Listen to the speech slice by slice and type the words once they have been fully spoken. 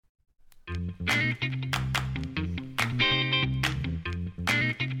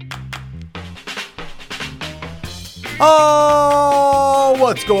Oh,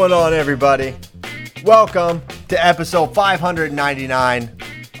 what's going on, everybody? Welcome to episode 599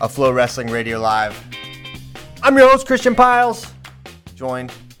 of Flow Wrestling Radio Live. I'm your host, Christian Piles,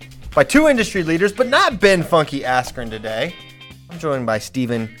 joined by two industry leaders, but not Ben Funky Askren today. I'm joined by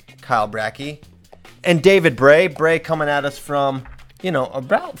Stephen Kyle Brackey and David Bray. Bray coming at us from,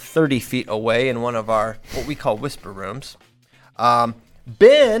 about 30 feet away in one of our, what we call whisper rooms.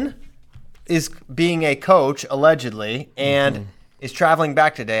 Ben is being a coach, allegedly, and is traveling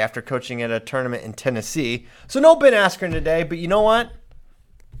back today after coaching at a tournament in Tennessee. So no Ben Askren today, but you know what?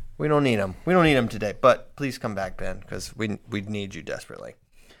 We don't need him. We don't need him today, but please come back, Ben, because we need you desperately.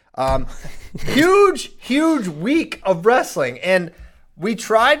 Huge week of wrestling, and we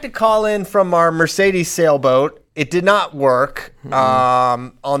tried to call in from our Mercedes sailboat. It did not work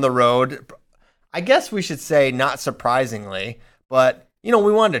on the road. I guess we should say not surprisingly, but we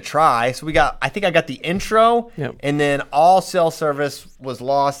wanted to try. So I think I got the intro, and then all cell service was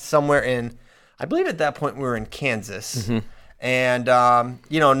lost somewhere in, I believe at that point we were in Kansas. Mm-hmm. And,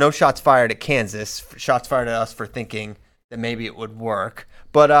 no shots fired at Kansas. Shots fired at us for thinking that maybe it would work.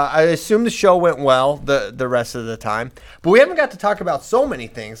 But I assume the show went well the rest of the time. But we haven't got to talk about so many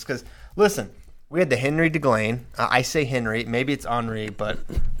things because, listen, we had the Henry DeGlane. I say Henry. Maybe it's Henri, but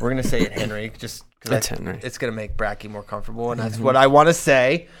we're going to say it Henry just because it's going to make Brackey more comfortable, and that's what I want to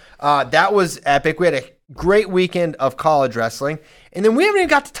say. That was epic. We had a great weekend of college wrestling. And then we haven't even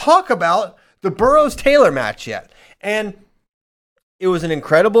got to talk about the Burroughs-Taylor match yet. And it was an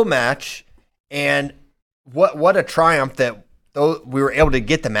incredible match, and what a triumph that we were able to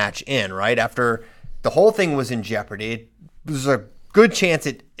get the match in, right? After the whole thing was in jeopardy. It was a good chance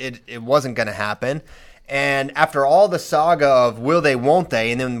it wasn't going to happen. And after all the saga of will they, won't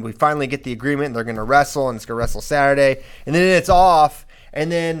they, and then we finally get the agreement, and they're going to wrestle, and it's going to wrestle Saturday, and then it's off.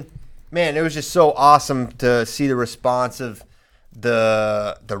 And then, man, it was just so awesome to see the response of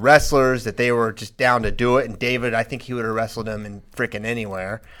the wrestlers, that they were just down to do it. And David, I think he would have wrestled him in freaking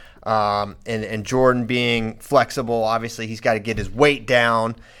anywhere. And Jordan being flexible, obviously he's got to get his weight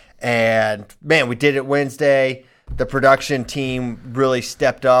down. And man, we did it Wednesday. The production team really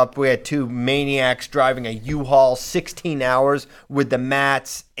stepped up. We had two maniacs driving a U-Haul 16 hours with the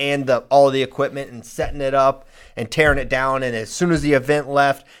mats and all the equipment and setting it up and tearing it down. And as soon as the event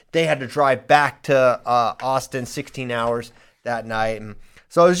left, they had to drive back to Austin 16 hours that night. And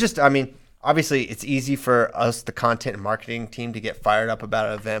so it was just, obviously it's easy for us, the content and marketing team, to get fired up about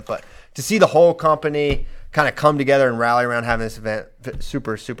an event, but to see the whole company kind of come together and rally around having this event,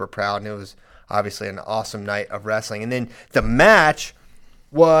 super, super proud. And it was obviously an awesome night of wrestling. And then the match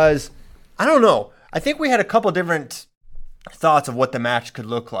was, I don't know, I think we had a couple different thoughts of what the match could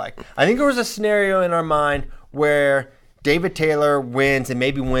look like. I think there was a scenario in our mind where David Taylor wins, and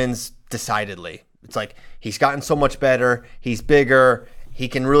maybe wins decidedly. It's like he's gotten so much better, he's bigger, he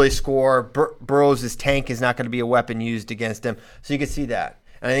can really score. Burroughs' tank is not going to be a weapon used against him. So you could see that.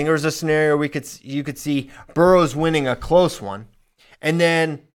 And I think there was a scenario you could see Burroughs winning a close one. And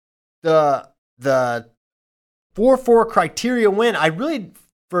then the 4-4 criteria win,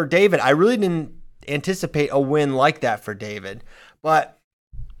 for David, I really didn't anticipate a win like that for David. But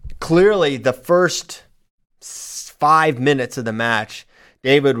clearly the first 5 minutes of the match,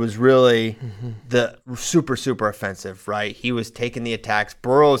 David was really the super, super offensive, right? He was taking the attacks.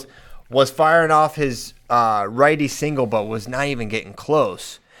 Burroughs was firing off his righty single, but was not even getting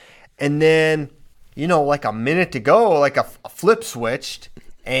close. And then, like a minute to go, like a flip switched,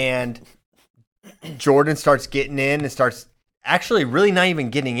 and Jordan starts getting in and starts actually really not even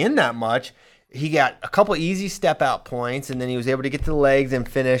getting in that much. He got a couple easy step out points, and then he was able to get to the legs and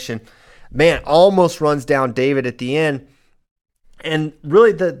finish. And man, almost runs down David at the end. And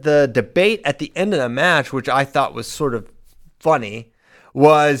really the debate at the end of the match, which I thought was sort of funny,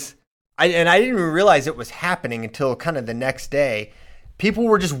 was, I didn't even realize it was happening until kind of the next day. People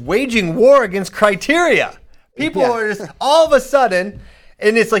were just waging war against criteria. People were just all of a sudden,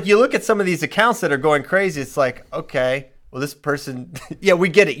 and it's like you look at some of these accounts that are going crazy. It's like, okay, well, this person, yeah, we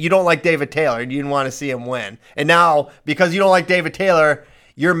get it. You don't like David Taylor, and you didn't want to see him win. And now, because you don't like David Taylor,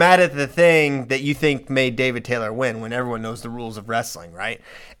 you're mad at the thing that you think made David Taylor win, when everyone knows the rules of wrestling, right?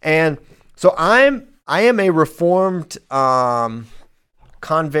 And so I am a reformed convict,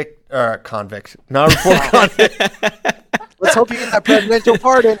 not a reformed convict. Let's hope you get that presidential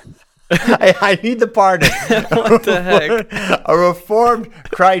pardon. I need the pardon. What the heck? A reformed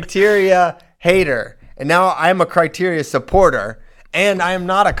criteria hater. And now I'm a criteria supporter, and I am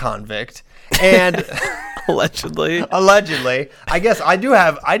not a convict. And Allegedly. Allegedly. I guess I do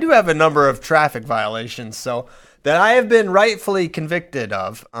have a number of traffic violations, so that I have been rightfully convicted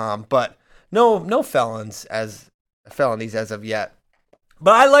of. But no felonies as of yet.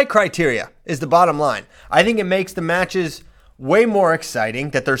 But I like criteria is the bottom line. I think it makes the matches way more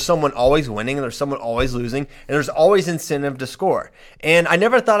exciting that there's someone always winning and there's someone always losing and there's always incentive to score. And I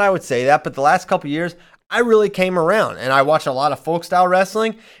never thought I would say that, but the last couple of years I really came around and I watch a lot of folk style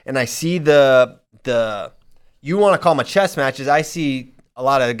wrestling and I see the you want to call them a chess matches. I see a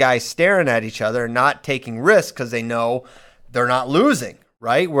lot of the guys staring at each other and not taking risks because they know they're not losing,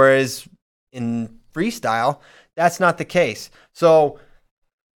 right? Whereas in freestyle, that's not the case. So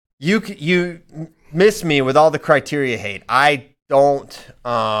you miss me with all the criteria hate. I don't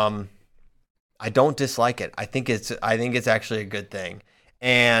dislike it. I think it's actually a good thing.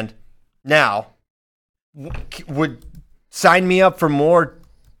 And now, would sign me up for more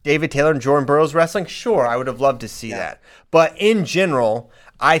David Taylor and Jordan Burroughs wrestling? Sure, I would have loved to see that. But in general,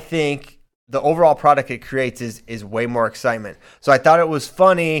 I think the overall product it creates is way more excitement. So I thought it was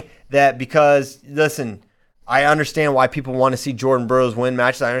funny that because, listen, I understand why people want to see Jordan Burroughs win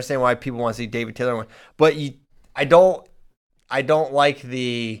matches. I understand why people want to see David Taylor win. But I don't like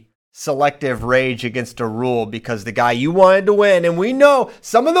the selective rage against a rule because the guy you wanted to win, and we know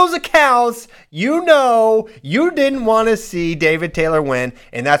some of those accounts, you didn't want to see David Taylor win,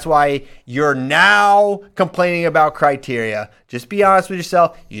 and that's why you're now complaining about criteria. Just be honest with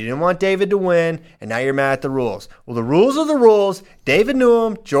yourself. You didn't want David to win, and now you're mad at the rules. Well, the rules are the rules. David knew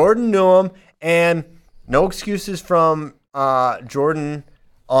them. Jordan knew them, and no excuses from Jordan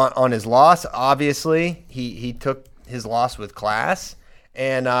on his loss. Obviously, he took his loss with class.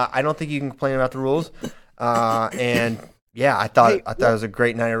 And I don't think you can complain about the rules. And yeah, I thought it was a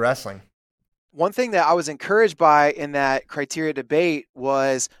great night of wrestling. One thing that I was encouraged by in that criteria debate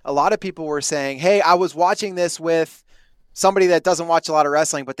was a lot of people were saying, hey, I was watching this with somebody that doesn't watch a lot of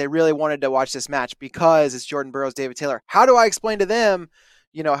wrestling, but they really wanted to watch this match because it's Jordan Burroughs, David Taylor. How do I explain to them,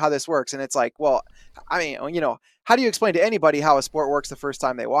 how this works? And it's like, well, I mean, how do you explain to anybody how a sport works the first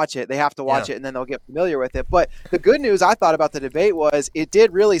time they watch it? They have to watch it and then they'll get familiar with it. But the good news I thought about the debate was it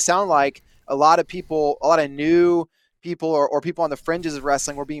did really sound like a lot of new people or people on the fringes of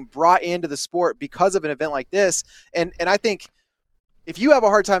wrestling were being brought into the sport because of an event like this. And I think if you have a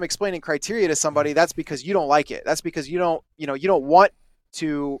hard time explaining criteria to somebody, that's because you don't like it. That's because you don't want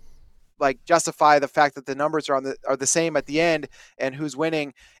to justify the fact that the numbers are the same at the end and who's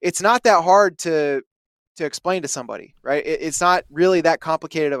winning. It's not that hard to explain to somebody, right? It's not really that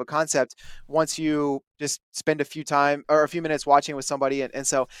complicated of a concept once you just spend a few minutes watching with somebody. And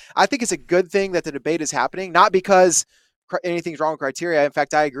so I think it's a good thing that the debate is happening, not because anything's wrong with criteria. In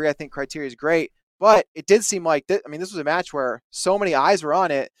fact, I agree. I think criteria is great, but it did seem like this was a match where so many eyes were on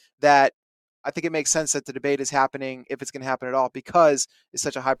it that I think it makes sense that the debate is happening, if it's going to happen at all, because it's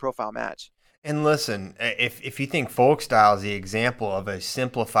such a high profile match. And listen, if you think folk style is the example of a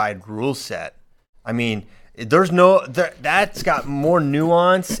simplified rule set, I mean, that's got more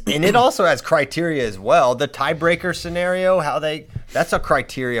nuance, and it also has criteria as well. The tiebreaker scenario, that's a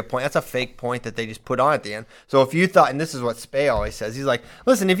criteria point. That's a fake point that they just put on at the end. So if you thought, and this is what Spey always says, he's like,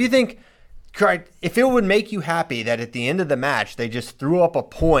 listen, if it would make you happy that at the end of the match, they just threw up a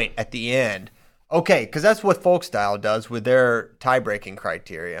point at the end, okay, because that's what folk style does with their tie-breaking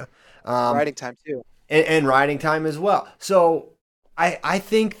criteria. Riding time too. And riding time as well. So I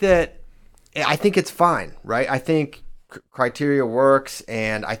think it's fine, right? I think criteria works,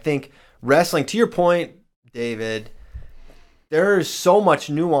 and I think wrestling, to your point, David, there is so much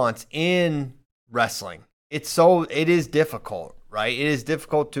nuance in wrestling. It is difficult, right? It is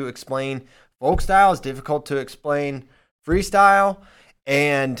difficult to explain folk style. It's difficult to explain freestyle,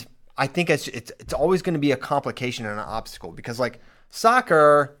 and I think it's always going to be a complication and an obstacle because, like,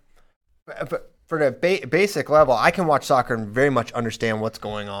 soccer, for the basic level, I can watch soccer and very much understand what's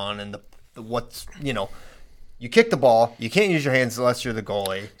going on and you kick the ball, you can't use your hands unless you're the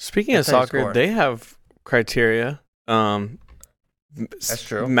goalie. Speaking of soccer, they have criteria. That's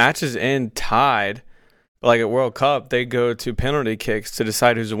true. Matches end tied, but like at World Cup, they go to penalty kicks to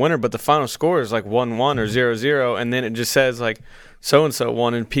decide who's the winner, but the final score is like 1-1 or 0-0, and then it just says like so-and-so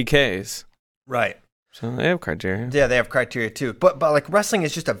won in PKs. Right. So they have criteria. Yeah, they have criteria too. But like wrestling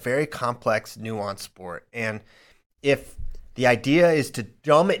is just a very complex, nuanced sport. And if the idea is to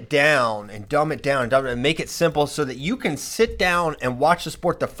dumb it down and make it simple so that you can sit down and watch the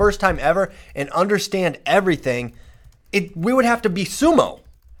sport the first time ever and understand everything, we would have to be sumo.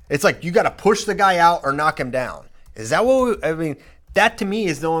 It's like you got to push the guy out or knock him down. Is that what that to me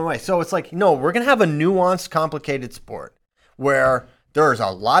is the only way. So it's like, no, we're going to have a nuanced, complicated sport where There's a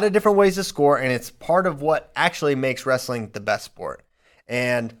lot of different ways to score, and it's part of what actually makes wrestling the best sport.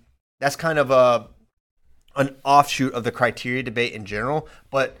 And that's kind of an offshoot of the criteria debate in general.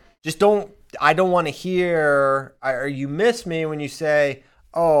 But I don't want to hear, or you miss me when you say,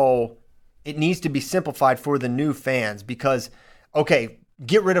 oh, it needs to be simplified for the new fans because, okay,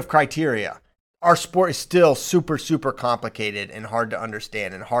 get rid of criteria. Our sport is still super, super complicated and hard to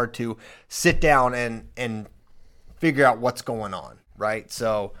understand and hard to sit down and figure out what's going on, right?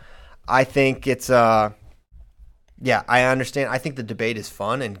 So I think it's, I understand. I think the debate is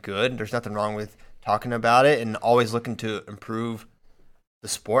fun and good. There's nothing wrong with talking about it and always looking to improve the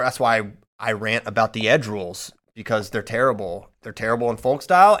sport. That's why I rant about the edge rules because they're terrible. They're terrible in folk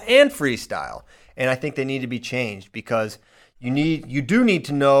style and freestyle. And I think they need to be changed because you do need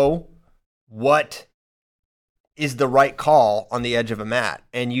to know what is the right call on the edge of a mat.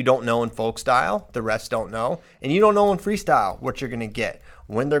 And you don't know in folk style, the refs don't know. And you don't know in freestyle what you're going to get,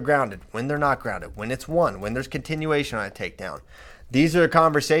 when they're grounded, when they're not grounded, when it's one, when there's continuation on a takedown. These are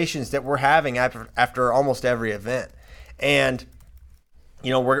conversations that we're having after almost every event. And,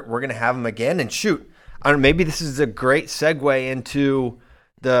 we're going to have them again. And shoot, maybe this is a great segue into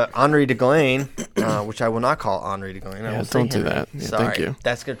the Henri Deglaine, which I will not call Henri Deglaine. Yeah, don't do that. Yeah, Sorry. thank you.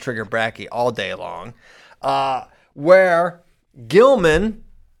 That's going to trigger Bracky all day long. Where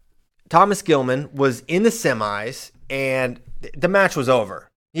Thomas Gilman was in the semis, and the match was over.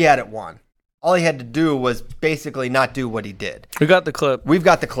 He had it won. All he had to do was basically not do what he did. We got the clip. We've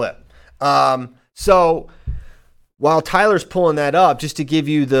got the clip. So while Tyler's pulling that up, just to give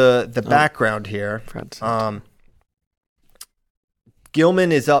you the background here,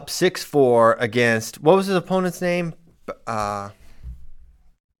 Gilman is up 6-4 against, what was his opponent's name?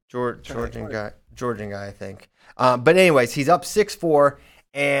 Georgian guy, I think. But anyways, he's up 6-4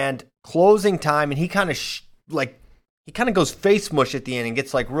 and closing time, and he kind of goes face mush at the end and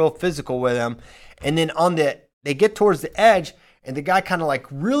gets like real physical with him. And then they get towards the edge, and the guy kind of like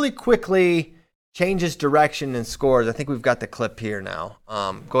really quickly changes direction and scores. I think we've got the clip here now.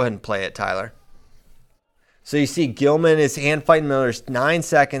 Go ahead and play it, Tyler. So you see Gilman is hand fighting Miller. There's 9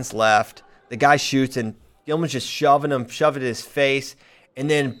 seconds left. The guy shoots, and Gilman's just shoving his face. And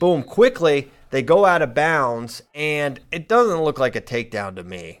then, boom, quickly, they go out of bounds, and it doesn't look like a takedown to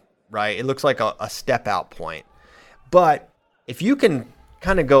me, right? It looks like a step-out point. But if you can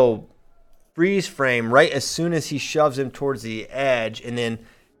kind of go freeze frame right as soon as he shoves him towards the edge and then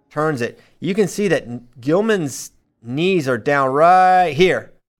turns it, you can see that Gilman's knees are down right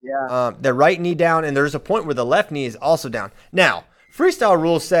here. Yeah. The right knee down, and there's a point where the left knee is also down. Now, freestyle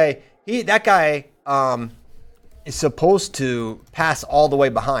rules say that guy is supposed to pass all the way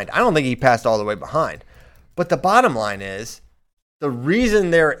behind. I don't think he passed all the way behind. But the bottom line is, the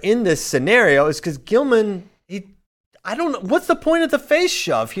reason they're in this scenario is because Gilman, I don't know, what's the point of the face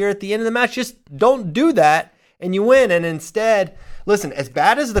shove here at the end of the match? Just don't do that, and you win. And instead, listen, as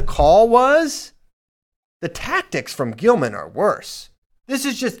bad as the call was, the tactics from Gilman are worse. This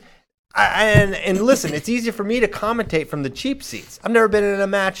is just, and listen, it's easy for me to commentate from the cheap seats. I've never been in a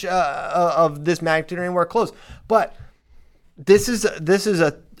match of this magnitude or anywhere close. But this is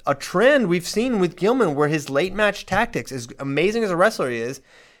a trend we've seen with Gilman where his late match tactics, as amazing as a wrestler he is,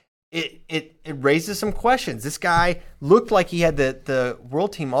 it raises some questions. This guy looked like he had the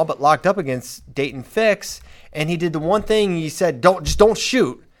world team all but locked up against Dayton Fix, and he did the one thing he said, don't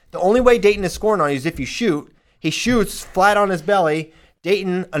shoot. The only way Dayton is scoring on you is if you shoot. He shoots flat on his belly.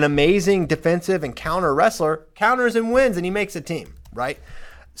 Dayton, an amazing defensive and counter wrestler, counters and wins, and he makes a team, right?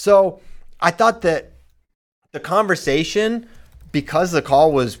 So I thought that the conversation, because the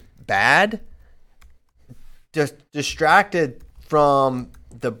call was bad, just distracted from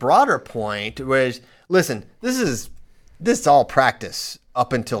the broader point, whereas, listen, this is all practice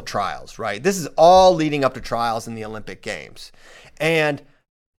up until trials, right? This is all leading up to trials in the Olympic Games. And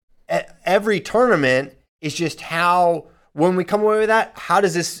every tournament is just how, when we come away with that,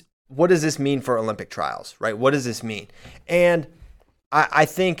 what does this mean for Olympic trials, right? What does this mean? And I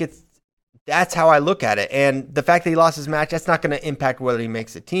think that's how I look at it. And the fact that he lost his match, that's not going to impact whether he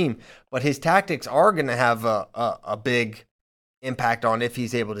makes the team, but his tactics are going to have a big impact on if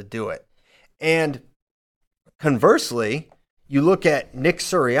he's able to do it. And conversely, you look at Nick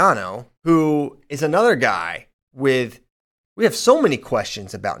Suriano, who is another guy we have so many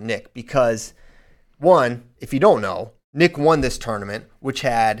questions about Nick because, one, if you don't know, Nick won this tournament, which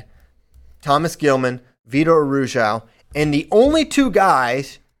had Thomas Gilman, Vitor Arujau, and the only two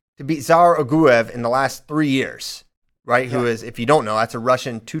guys to beat Zaur Aguev in the last 3 years, right? Yeah. Who is, if you don't know, that's a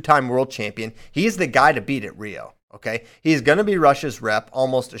Russian two-time world champion. He is the guy to beat at Rio, okay? He's going to be Russia's rep,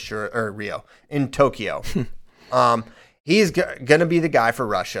 almost assured, or Rio, in Tokyo. He's going to be the guy for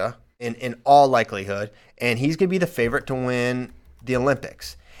Russia in all likelihood, and he's going to be the favorite to win the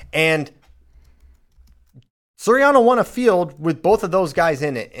Olympics. And Soriano won a field with both of those guys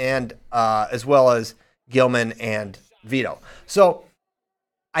in it, and as well as Gilman and Vito. So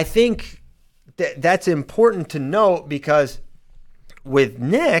I think that's important to note, because with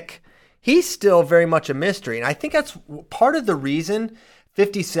Nick, he's still very much a mystery. And I think that's part of the reason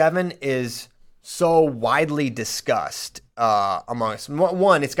 57 is so widely discussed among us.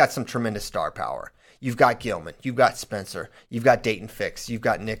 One, it's got some tremendous star power. You've got Gilman, you've got Spencer, you've got Dayton Fix, you've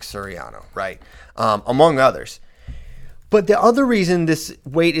got Nick Suriano, right? Among others. But the other reason this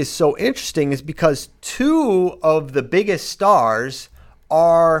weight is so interesting is because two of the biggest stars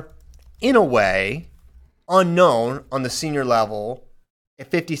are, in a way, unknown on the senior level at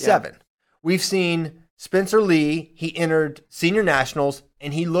 57. Yeah. We've seen Spencer Lee. He entered senior nationals,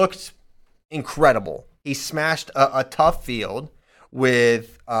 and he looked incredible. He smashed a tough field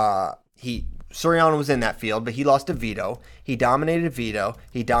with Soriano was in that field, but he lost to Vito. He dominated Vito.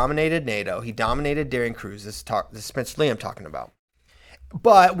 He dominated Nato. He dominated Darian Cruz. This is Spencer Lee I'm talking about.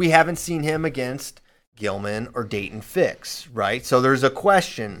 But we haven't seen him against Gilman or Dayton Fix, right? So there's a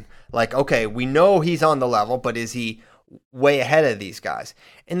question like, okay, we know he's on the level, but is he way ahead of these guys?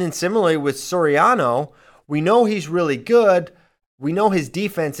 And then similarly with Soriano, we know he's really good. We know his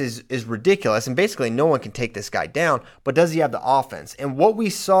defense is ridiculous, and basically no one can take this guy down, but does he have the offense? And what we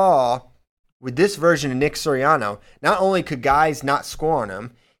saw with this version of Nick Suriano, not only could guys not score on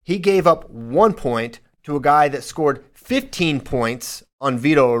him, he gave up 1 point to a guy that scored 15 points on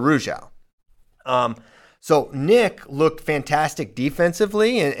Vito Arujau. So Nick looked fantastic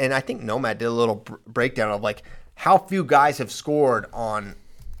defensively, and I think Nomad did a little breakdown of like how few guys have scored on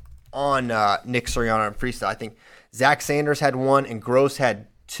Nick Suriano in freestyle. I think Zach Sanders had 1 and Gross had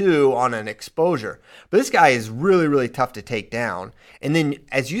 2 on an exposure. But this guy is really, really tough to take down. And then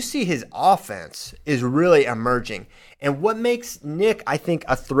as you see, his offense is really emerging. And what makes Nick, I think,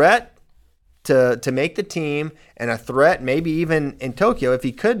 a threat to make the team, and a threat maybe even in Tokyo if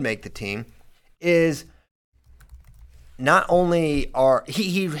he could make the team, is not only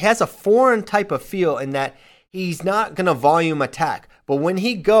he has a foreign type of feel in that he's not going to volume attack. But when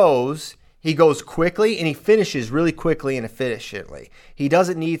he goes quickly, and he finishes really quickly and efficiently. He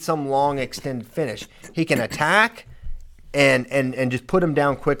doesn't need some long extended finish. He can attack and just put him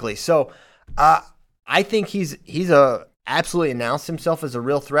down quickly. So I think he's absolutely announced himself as a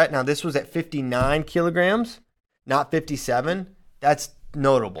real threat. Now, this was at 59 kilograms, not 57. That's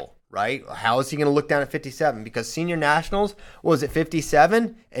notable, right? How is he going to look down at 57? Because senior nationals was at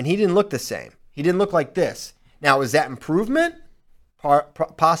 57, and he didn't look the same. He didn't look like this. Now, is that improvement?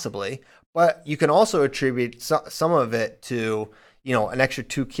 Possibly. But you can also attribute some of it to, an extra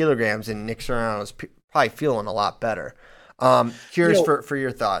 2 kilograms, and Nick Suriano's probably feeling a lot better. Curious for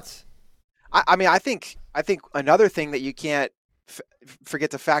your thoughts. I think another thing that you can't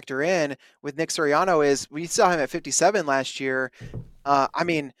forget to factor in with Nick Suriano is we saw him at 57 last year.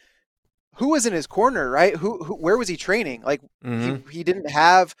 Who was in his corner, right? Where was he training? Like he didn't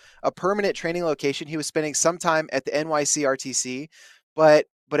have a permanent training location. He was spending some time at the NYC RTC, but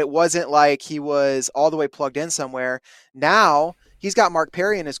it wasn't like he was all the way plugged in somewhere. Now he's got Mark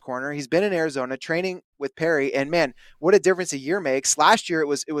Perry in his corner. He's been in Arizona training with Perry, and man, what a difference a year makes. Last year it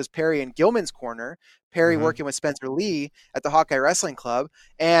was Perry in Gilman's corner, Perry working with Spencer Lee at the Hawkeye Wrestling Club.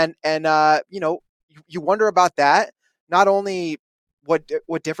 And you wonder about that. Not only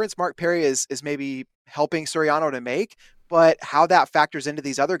what difference Mark Perry is maybe helping Suriano to make, but how that factors into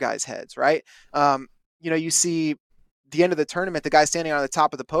these other guys' heads, right? You see the end of the tournament, the guy standing on the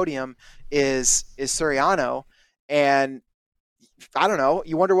top of the podium is Suriano. And I don't know,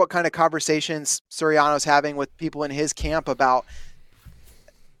 you wonder what kind of conversations Suriano's having with people in his camp about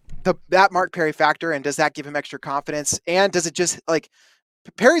that Mark Perry factor. And does that give him extra confidence? And does it just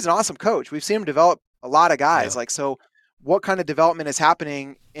Perry's an awesome coach. We've seen him develop a lot of guys. Yeah. So what kind of development is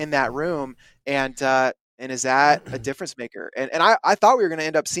happening in that room? And is that a difference maker? And I thought we were going to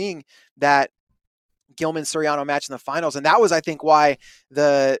end up seeing that Gilman Suriano match in the finals. And that was, I think, why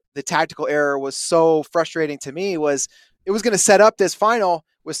the tactical error was so frustrating to me. Was it was going to set up this final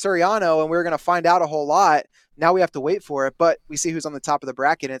with Suriano, and we were going to find out a whole lot. Now we have to wait for it, but we see who's on the top of the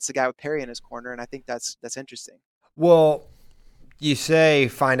bracket, and it's the guy with Perry in his corner. And I think that's interesting. Well, you say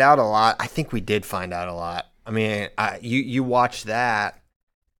find out a lot. I think we did find out a lot. I mean, you watch that,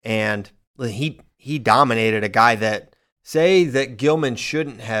 and he dominated a guy that Gilman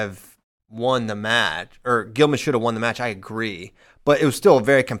shouldn't have won the match, or Gilman should have won the match. I agree, but it was still a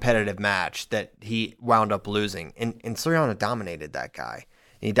very competitive match that he wound up losing, and Suriano dominated that guy.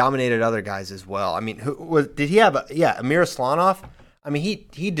 he dominated other guys as well. I mean, did he have? Amir Aslanov. I mean,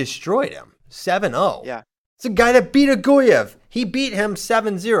 he destroyed him 7-0. Yeah. It's a guy that beat Aguyev. He beat him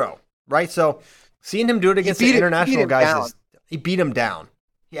 7-0, right? So seeing him do it against the international guys, he beat him down.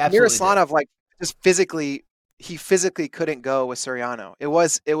 He absolutely Miroslav, like, just physically couldn't go with Soriano. It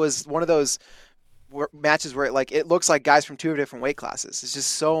was one of those matches where it looks like guys from two different weight classes. It's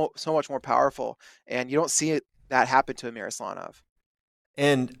just so much more powerful, and you don't see that happen to Amir Aslanov.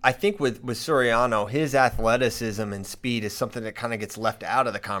 And I think with Soriano, his athleticism and speed is something that kind of gets left out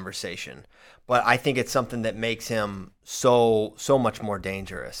of the conversation. But I think it's something that makes him so much more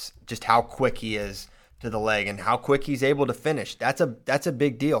dangerous. Just how quick he is to the leg and how quick he's able to finish. That's a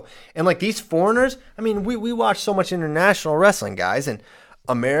big deal. And like these foreigners, I mean, we watch so much international wrestling, guys, and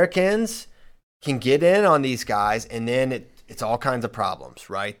Americans can get in on these guys, and then it's all kinds of problems,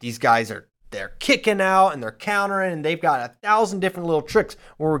 right? These guys they're kicking out and they're countering, and they've got 1,000 different little tricks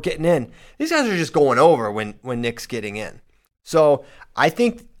where we're getting in. These guys are just going over when Nick's getting in. So I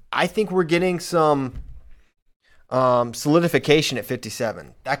think we're getting some solidification at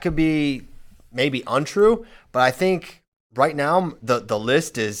 57. That could be maybe untrue, but I think right now the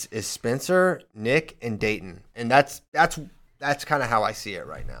list is Spencer, Nick, and Dayton, and that's kind of how I see it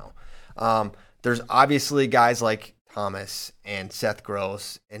right now. There's obviously guys like Thomas and Seth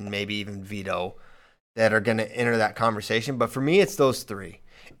Gross and maybe even Vito that are going to enter that conversation. But for me, it's those three.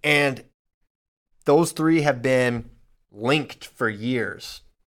 And those three have been linked for years.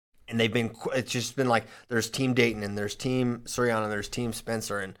 And it's just been like, there's Team Dayton and there's Team Soriano and there's Team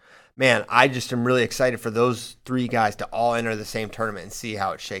Spencer. And man, I just am really excited for those three guys to all enter the same tournament and see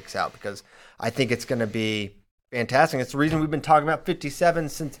how it shakes out, because I think it's going to be fantastic. It's the reason we've been talking about 57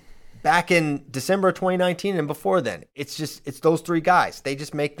 since back in December of 2019 and before then. It's those three guys. They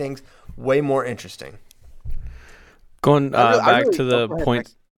just make things way more interesting. Going back to the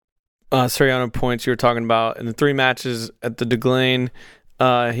points, Soriano points you were talking about in the three matches at the DeGlane,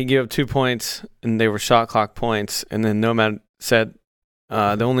 he gave up 2 points and they were shot clock points. And then Nomad said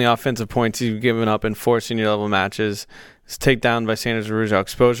the only offensive points he's given up in 4 senior level matches is takedown by Sanders Araujo,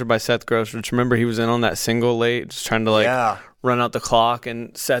 exposure by Seth Gross, which remember he was in on that single late, just trying to run out the clock,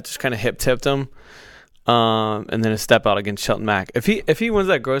 and Seth just kind of hip tipped him. And then a step out against Shelton Mack. If he wins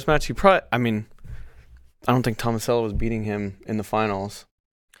that Gross match, he probably, I mean, I don't think Tomasello was beating him in the finals.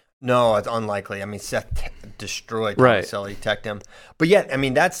 No, it's unlikely. I mean, Seth destroyed Tomasello. He teched him. But yet, I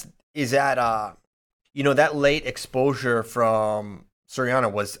mean, that late exposure from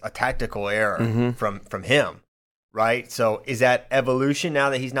Soriano was a tactical error from him, right? So is that evolution now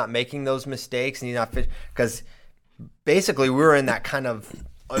that he's not making those mistakes and he's not because basically we were in that kind of,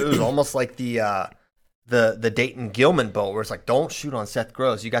 it was almost like the Dayton Gilman boat where it's like, don't shoot on Seth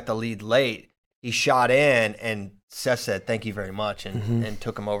Gross. You got the lead late. He shot in and Seth said, thank you very much, and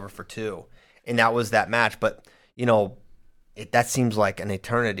took him over for 2. And that was that match. But, that seems like an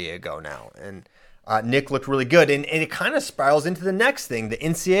eternity ago now. And Nick looked really good. And it kind of spirals into the next thing, the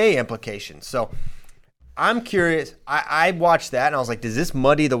NCAA implications. So I'm curious. I watched that and I was like, does this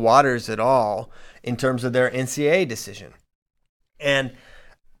muddy the waters at all in terms of their NCAA decision? And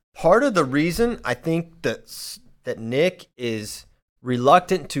part of the reason I think that Nick is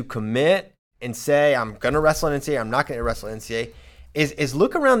reluctant to commit and say, I'm going to wrestle in NCAA, I'm not going to wrestle in NCAA, is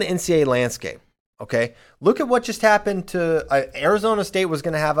look around the NCAA landscape, okay? Look at what just happened to Arizona State was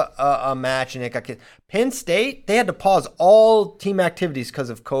going to have a match, and it got kicked. Penn State, they had to pause all team activities because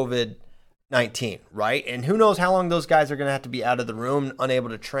of COVID-19, right? And who knows how long those guys are going to have to be out of the room, unable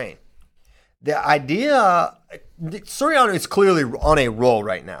to train. The idea, Soriano is clearly on a roll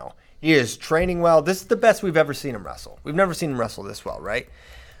right now. He is training well. This is the best we've ever seen him wrestle. We've never seen him wrestle this well, right?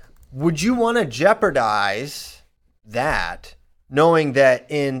 Would you want to jeopardize that, knowing that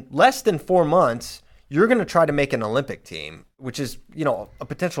in less than 4 months, you're going to try to make an Olympic team, which is, a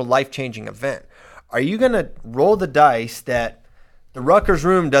potential life-changing event? Are you going to roll the dice that the Rutgers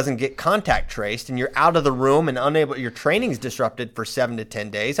room doesn't get contact traced and you're out of the room and your training's disrupted for 7 to 10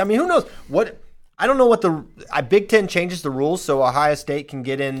 days? I mean, who knows I don't know what the Big Ten changes the rules so Ohio State can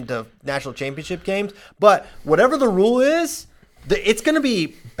get into national championship games, but whatever the rule is, it's going to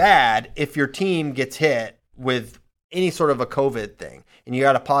be bad if your team gets hit with any sort of a COVID thing and you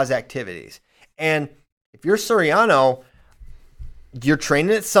got to pause activities. And if you're Soriano, you're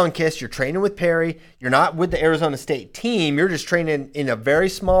training at Sunkist, you're training with Perry, you're not with the Arizona State team, you're just training in a very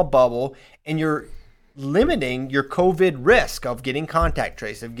small bubble, and you're limiting your COVID risk of getting contact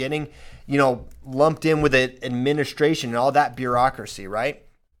traced, of getting, lumped in with administration and all that bureaucracy, right?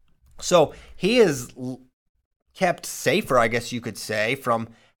 So he is kept safer, I guess you could say, from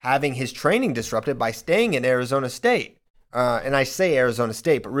having his training disrupted by staying in Arizona State, and I say Arizona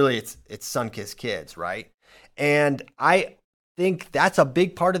State, but really it's Sunkist kids, right? And I think that's a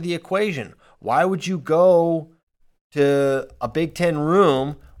big part of the equation. Why would you go to a Big Ten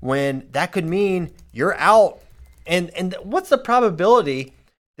room when that could mean you're out? And what's the probability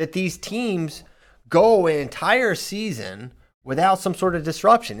that these teams go an entire season without some sort of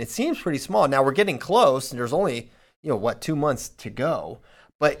disruption? It seems pretty small. Now we're getting close, and there's only 2 months to go.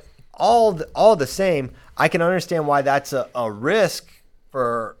 But all the same, I can understand why that's a risk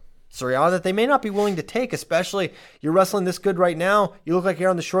for Soriano that they may not be willing to take, especially you're wrestling this good right now. You look like you're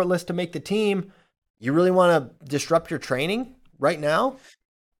on the short list to make the team. You really want to disrupt your training right now?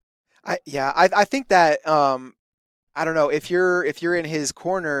 I think that I don't know if you're in his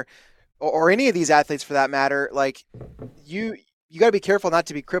corner or any of these athletes for that matter, like you got to be careful not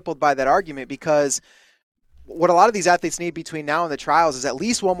to be crippled by that argument, because what a lot of these athletes need between now and the trials is at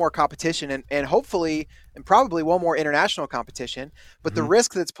least one more competition and hopefully and probably one more international competition. But the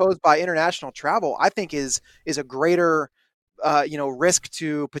risk that's posed by international travel, I think is a greater risk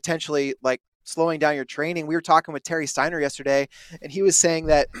to potentially like slowing down your training. We were talking with Terry Steiner yesterday, and he was saying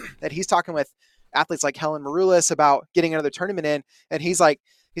that he's talking with athletes like Helen Maroulis about getting another tournament in, and he's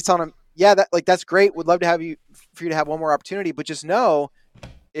telling them, yeah, that's great. Would love to have you to have one more opportunity, but just know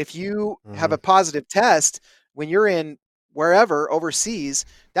if you have a positive test when you're in wherever overseas,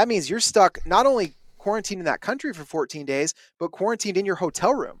 that means you're stuck not only quarantined in that country for 14 days, but quarantined in your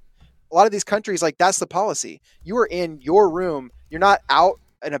hotel room. A lot of these countries, like, that's the policy. You are in your room. You're not out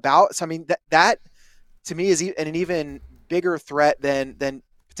and about. So, I mean, that to me is an even bigger threat than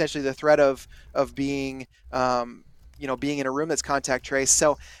potentially the threat of being, being in a room that's contact traced.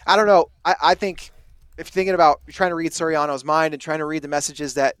 So I don't know. I think if you're thinking about trying to read Soriano's mind and trying to read the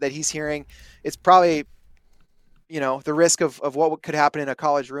messages that he's hearing, it's probably, the risk of what could happen in a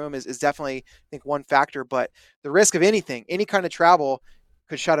college room is definitely, I think, one factor, but the risk of any kind of travel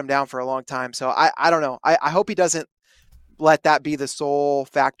could shut him down for a long time. So I don't know. I hope he doesn't let that be the sole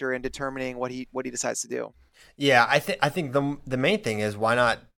factor in determining what he decides to do. Yeah, I think the main thing is, why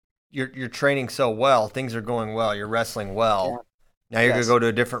not? You're training so well, things are going well, you're wrestling well. Yeah. Now you're gonna go to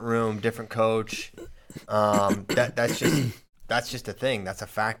a different room, different coach. That's just a thing. That's a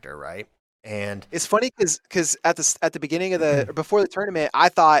factor, right? And it's funny because at the beginning of before the tournament, I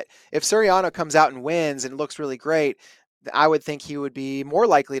thought if Soriano comes out and wins and looks really great, I would think he would be more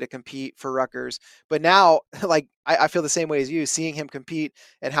likely to compete for Rutgers. But now, like, I feel the same way as you, seeing him compete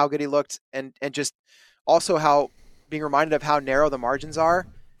and how good he looked, and just also how being reminded of how narrow the margins are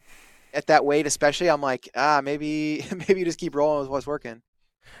at that weight, especially. I'm like, maybe you just keep rolling with what's working.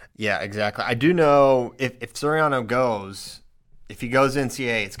 Yeah, exactly. I do know if Soriano goes, if he goes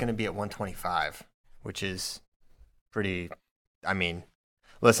NCAA, it's going to be at 125, which is pretty. I mean,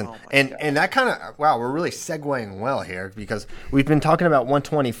 listen, and that kind of, wow, we're really segueing well here, because we've been talking about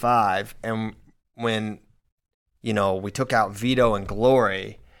 125, and when we took out Vito and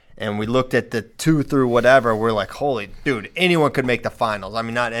Glory, and we looked at the 2 through whatever, we're like, holy dude, anyone could make the finals. I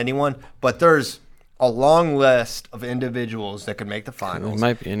mean, not anyone, but there's a long list of individuals that could make the finals. It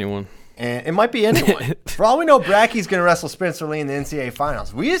might be anyone. And it might be anyone. For all we know, Bracky's going to wrestle Spencer Lee in the NCAA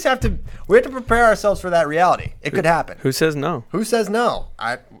finals. We have to prepare ourselves for that reality. It could happen. Who says no? Who says no?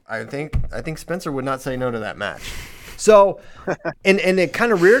 I think Spencer would not say no to that match. So, and it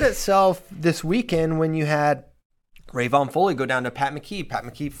kind of reared itself this weekend when you had Rayvon Foley go down to Pat McKee. Pat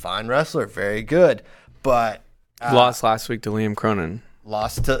McKee, fine wrestler, very good, but lost last week to Liam Cronin.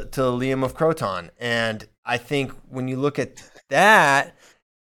 Lost to Liam of Croton. And I think when you look at that,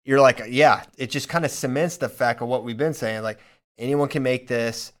 you're like, yeah, it just kind of cements the fact of what we've been saying. Like, anyone can make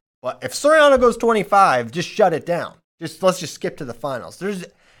this. But if Soriano goes 25, just shut it down. Let's just skip to the finals. There's,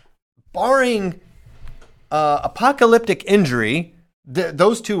 barring apocalyptic injury,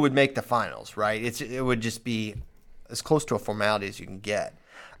 those two would make the finals, right? It would just be as close to a formality as you can get.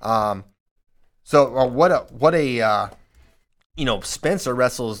 Spencer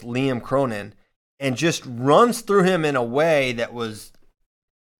wrestles Liam Cronin and just runs through him in a way that was,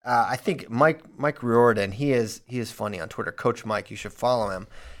 I think Mike Riordan, he is funny on Twitter. Coach Mike, you should follow him.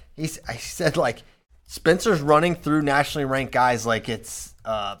 I said, like, Spencer's running through nationally ranked guys like it's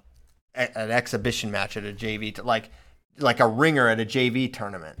an exhibition match at a JV, like a ringer at a JV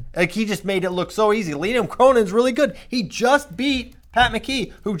tournament. Like, he just made it look so easy. Liam Cronin's really good. He just beat Pat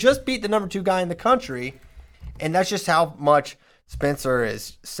McKee, who just beat the number 2 guy in the country, and that's just how much Spencer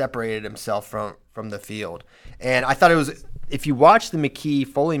has separated himself from the field. And I thought it was, if you watch the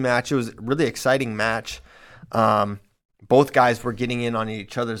McKee-Foley match, it was a really exciting match. Both guys were getting in on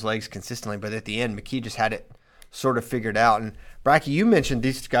each other's legs consistently, but at the end, McKee just had it sort of figured out. And Bracky, you mentioned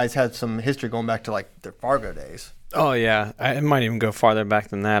these guys had some history going back to like their Fargo days. Oh yeah, it might even go farther back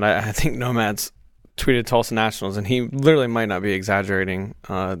than that. I think Nomad's tweeted Tulsa Nationals, and he literally might not be exaggerating.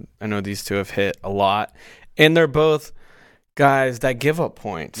 I know these two have hit a lot, and they're both guys that give up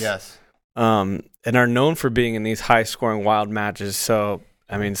points. Yes. And are known for being in these high-scoring wild matches. So,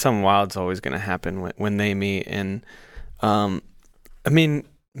 I mean, some wild's always going to happen when they meet. And, I mean,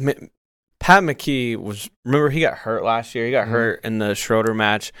 Pat McKee remember he got hurt last year. He got hurt in the Schroeder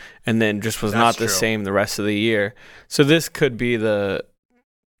match and then just was not the same the rest of the year. So this could be the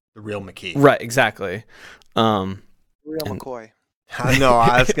real McKee. Right, exactly. Real McCoy. I know.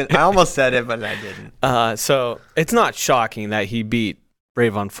 I almost said it, but I didn't. So it's not shocking that he beat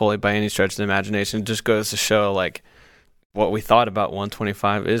Rayvon Foley by any stretch of the imagination. It just goes to show, like, what we thought about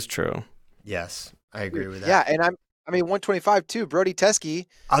 125 is true. Yes, I agree with that. Yeah, and I mean 125 too. Brody Teske.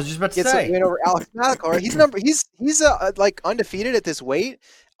 I was just about to gets say a win over Alex Mackler. He's like undefeated at this weight.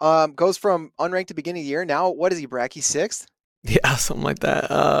 Goes from unranked to beginning of the year. Now what is he, Brack? He's 6th. Yeah, something like that.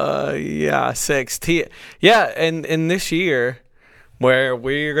 Yeah, 6th. Yeah, and in this year, where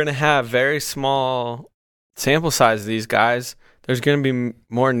we're gonna have very small sample size of these guys, there's going to be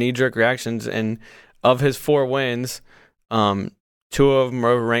more knee-jerk reactions. And of his 4 wins, 2 of them are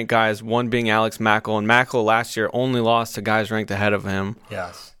over-ranked guys, one being Alex Mackle. And Mackle last year only lost to guys ranked ahead of him.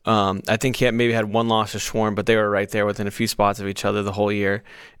 Yes. I think he maybe had 1 loss to Schwarm, but they were right there within a few spots of each other the whole year.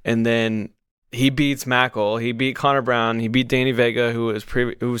 And then he beats Mackle. He beat Connor Brown. He beat Danny Vega,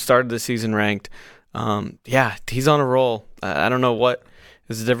 who started the season ranked. Yeah, he's on a roll. I don't know what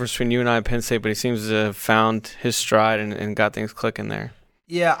is the difference between UNI and Penn State, but he seems to have found his stride and got things clicking there.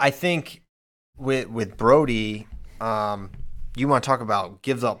 Yeah, I think with Brody, you want to talk about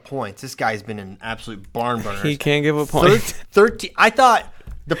gives up points. This guy's been an absolute barn burner. He can't give up points. 13. I thought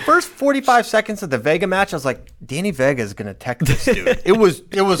the first 45 seconds of the Vega match, I was like, Danny Vega is going to tech this dude. It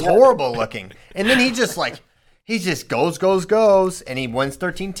was horrible looking. And then he just goes, and he wins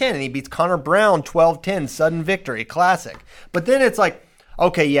 13-10, and he beats Connor Brown 12-10, sudden victory, classic. But then it's like,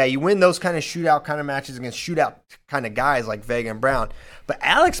 okay, yeah, you win those kind of shootout kind of matches against shootout kind of guys like Vega and Brown. But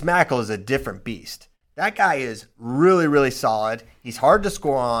Alex Mackle is a different beast. That guy is really, really solid. He's hard to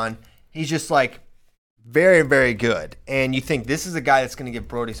score on. He's just like very, very good. And you think this is a guy that's going to give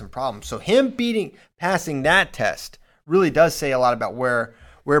Brody some problems. So him passing that test really does say a lot about where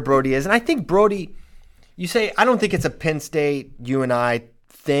Brody is. And I think Brody, you say, I don't think it's a Penn State UNI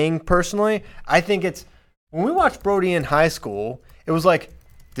thing personally. I think it's when we watched Brody in high school, it was like,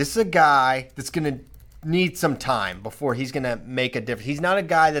 this is a guy that's going to need some time before he's going to make a difference. He's not a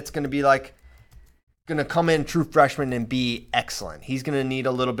guy that's going to be like, going to come in true freshman and be excellent. He's going to need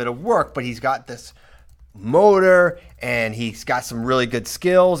a little bit of work, but he's got this motor and he's got some really good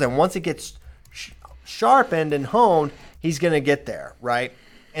skills. And once it gets sharpened and honed, he's going to get there, right?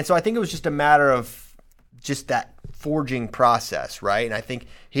 And so I think it was just a matter of just that forging process, right? And I think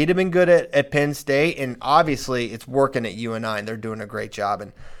he'd have been good at Penn State, and obviously it's working at UNI, and they're doing a great job.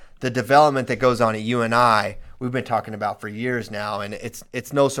 And the development that goes on at UNI, we've been talking about for years now, and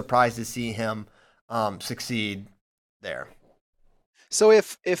it's no surprise to see him succeed there. So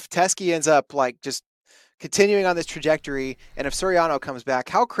if Teske ends up like just continuing on this trajectory, and if Soriano comes back,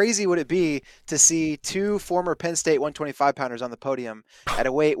 how crazy would it be to see 2 former Penn State 125-pounders on the podium at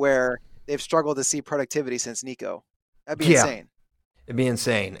a weight where they've struggled to see productivity since Nico? That'd be insane. It'd be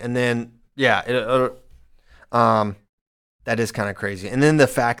insane. And then, that is kind of crazy. And then the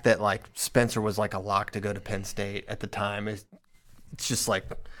fact that like Spencer was like a lock to go to Penn State at the time it's just like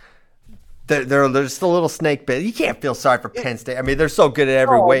they're just a little snake bit. You can't feel sorry for Penn State. I mean, they're so good at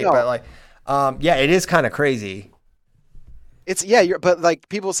every weight, but like, it is kind of crazy. It's but like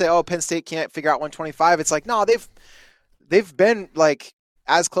people say, oh, Penn State can't figure out 125. It's like, no, they've been like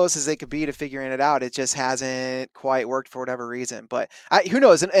as close as they could be to figuring it out. It just hasn't quite worked for whatever reason. But who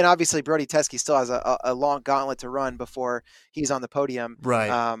knows? And obviously Brody Teske still has a long gauntlet to run before he's on the podium.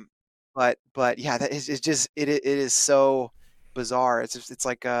 Right. But yeah, that is just it is so bizarre. It's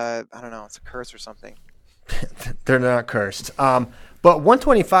like I don't know, it's a curse or something. They're not cursed. But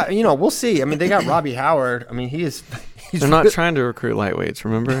 125, we'll see. I mean, they got Robbie Howard. I mean, he's they're not trying to recruit lightweights,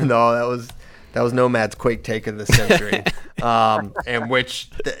 remember? No, that was Nomad's Quake take of the century. And which,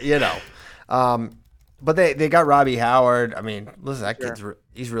 but they got Robbie Howard. I mean, listen, that kid's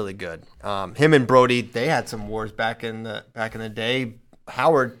he's really good. Him and Brody, they had some wars back in the day.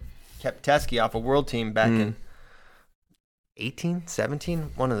 Howard kept Teske off a world team back in 18,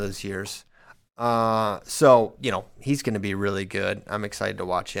 17, one of those years. So, he's going to be really good. I'm excited to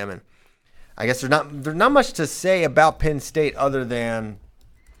watch him. And I guess there's not much to say about Penn State other than,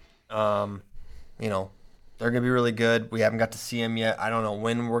 the They're going to be really good. We haven't got to see them yet. I don't know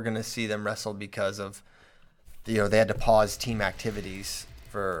when we're going to see them wrestle because of, they had to pause team activities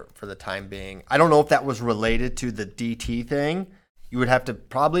for the time being. I don't know if that was related to the DT thing. You would have to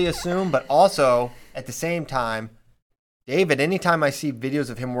probably assume, but also at the same time, David, anytime I see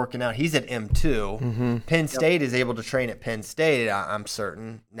videos of him working out, he's at M2. Mm-hmm. Penn State is able to train at Penn State, I'm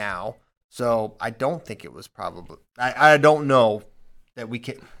certain now. So I don't think it was probably. I don't know that we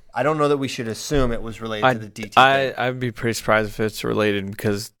can. I don't know that we should assume it was related to the DT. I'd be pretty surprised if it's related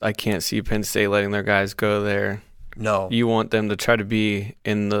because I can't see Penn State letting their guys go there. No, you want them to try to be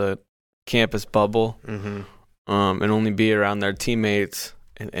in the campus bubble, mm-hmm. And only be around their teammates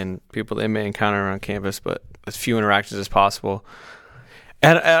and people they may encounter around campus, but as few interactions as possible.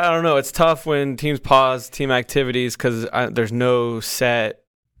 And I don't know, it's tough when teams pause team activities because there's no set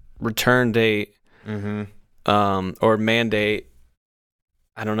return date or mandate.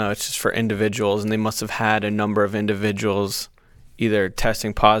 I don't know, it's just for individuals, and they must have had a number of individuals either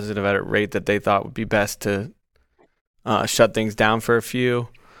testing positive at a rate that they thought would be best to shut things down for a few.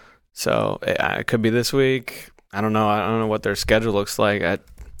 So it could be this week. I don't know what their schedule looks like. I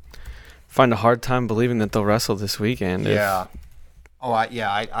find a hard time believing that they'll wrestle this weekend. Yeah.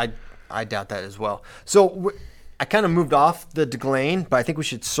 I doubt that as well. So I kind of moved off the Deglain, but I think we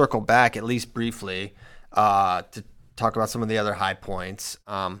should circle back at least briefly to talk about some of the other high points.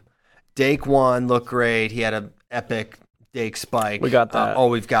 Dake won, looked great. He had an epic Dake spike. We got that.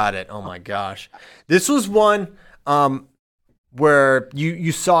 We've got it. Oh my gosh. This was one where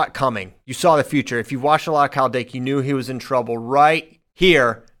you saw it coming. You saw the future. If you've watched a lot of Kyle Dake, you knew he was in trouble right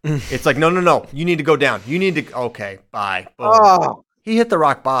here. It's like, no. You need to go down. You need to. Okay, bye. Boom. Oh. He hit the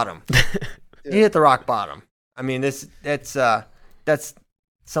rock bottom. He hit the rock bottom. I mean, that's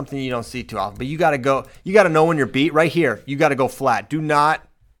something you don't see too often. But you got to go. You got to know when you're beat. Right here, you got to go flat. Do not.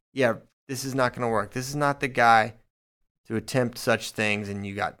 Yeah, this is not going to work. This is not the guy to attempt such things, and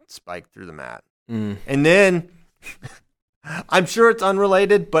you got spiked through the mat. And then. I'm sure it's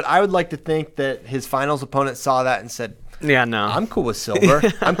unrelated, but I would like to think that his finals opponent saw that and said, "Yeah, no, I'm cool with silver.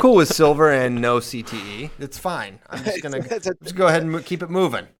 I'm cool with silver and no CTE. It's fine. I'm just gonna just go ahead and keep it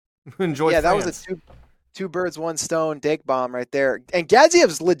moving. Enjoy." Yeah, France. That was a two birds, one stone Dake bomb right there. And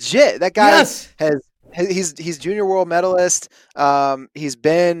Gaziev's legit. That guy he's junior world medalist. He's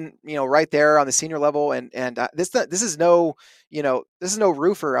been right there on the senior level, and this is no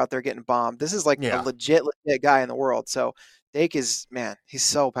roofer out there getting bombed. This is like a legit guy in the world. So Dake is, man, he's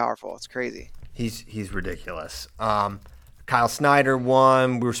so powerful. It's crazy. He's ridiculous. Kyle Snyder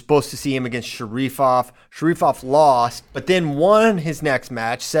won. We were supposed to see him against Sharifov. Sharifov lost, but then won his next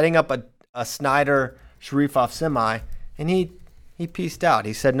match, setting up a Snyder Sharifov semi, and he peaced out.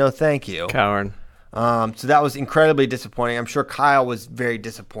 He said no thank you. Coward. So that was incredibly disappointing. I'm sure Kyle was very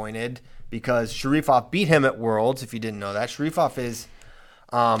disappointed because Sharifov beat him at Worlds, if you didn't know that. Sharifov is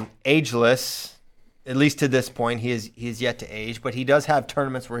ageless, at least to this point. He is yet to age, but he does have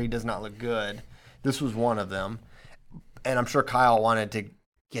tournaments where he does not look good. This was one of them. And I'm sure Kyle wanted to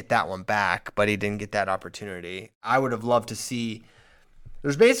get that one back, but he didn't get that opportunity. I would have loved to see –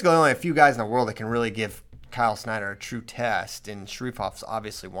 there's basically only a few guys in the world that can really give Kyle Snyder a true test, and Sharifov's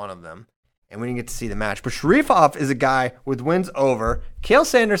obviously one of them. And we didn't get to see the match. But Sharifov is a guy with wins over Cael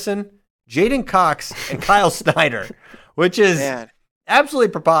Sanderson, Jaden Cox, and Kyle Snyder, which is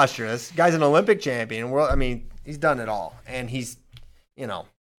absolutely preposterous. Guy's an Olympic champion. He's done it all. And he's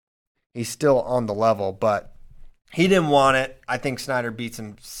still on the level, but he didn't want it. I think Snyder beats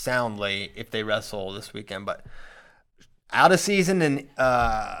him soundly if they wrestle this weekend. But out of season and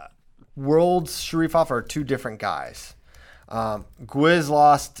Worlds, Sharifov are two different guys. Gwiz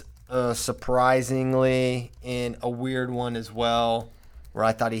lost surprisingly in a weird one as well, where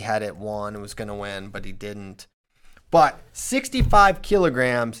I thought he had it won and was going to win, but he didn't. But 65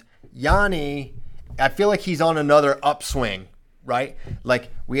 kilograms, Yanni, I feel like he's on another upswing, right? Like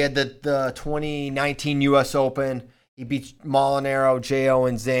we had the 2019 U.S. Open. He beats Molinaro, J.O.,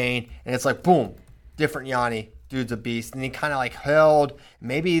 and Zane, and it's like, boom, different Yanni. Dude's a beast. And he kind of like held,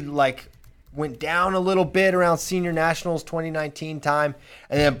 maybe like went down a little bit around Senior Nationals 2019 time,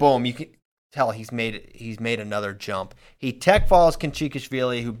 and then boom, you can tell he's made another jump. He tech falls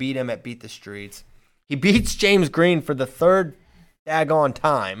Konchikashvili, who beat him at Beat the Streets. He beats James Green for the third daggone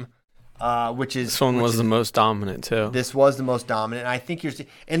time, this one was the most dominant too. This was the most dominant. And I think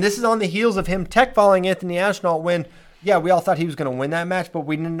and this is on the heels of him tech falling Anthony Ashnall when, we all thought he was going to win that match, but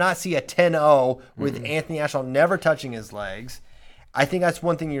we did not see a 10-0 with Anthony Ashnall never touching his legs. I think that's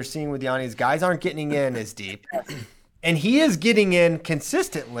one thing you're seeing with Yanni is guys aren't getting in as deep. And he is getting in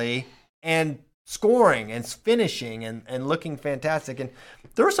consistently and scoring and finishing and looking fantastic. And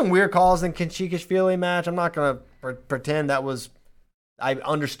there were some weird calls in Khinchegashvili match. I'm not going to pretend I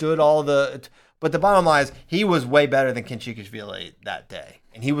understood all the, but the bottom line is he was way better than Khinchegashvili that day,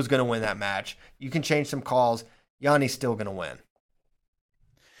 and he was going to win that match. You can change some calls. Yanni's still going to win.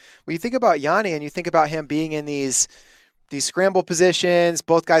 Well, you think about Yanni and you think about him being in these scramble positions.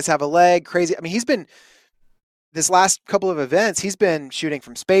 Both guys have a leg. Crazy. I mean, he's been, this last couple of events, he's been shooting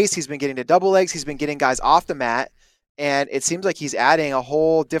from space. He's been getting to double legs. He's been getting guys off the mat. And it seems like he's adding a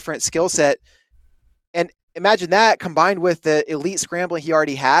whole different skill set. And imagine that combined with the elite scrambling he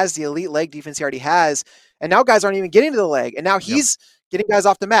already has, the elite leg defense he already has. And now guys aren't even getting to the leg. And now he's getting guys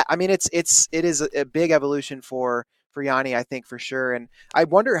off the mat. I mean, it is a big evolution for Yanni, I think, for sure. And I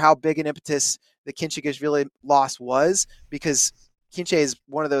wonder how big an impetus the Khinchegashvili loss was, because Khinche is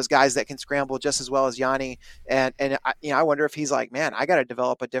one of those guys that can scramble just as well as Yanni. And I wonder if he's like, man, I got to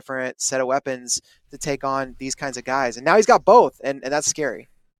develop a different set of weapons to take on these kinds of guys. And now he's got both, and that's scary.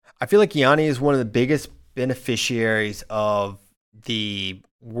 I feel like Yanni is one of the biggest beneficiaries of the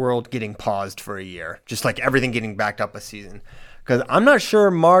world getting paused for a year, just like everything getting backed up a season. Because I'm not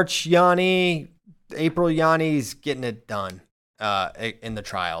sure March Yanni, April Yanni's getting it done in the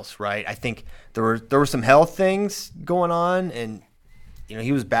trials, right? I think there were some health things going on, and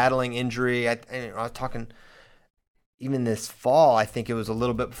he was battling injury. I was talking even this fall. I think it was a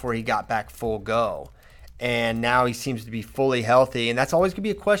little bit before he got back full go, and now he seems to be fully healthy. And that's always gonna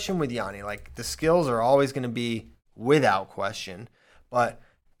be a question with Yanni. Like, the skills are always gonna be without question, but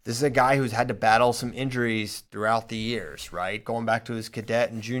this is a guy who's had to battle some injuries throughout the years, right? Going back to his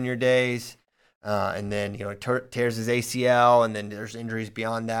cadet and junior days. And then, tears his ACL, and then there's injuries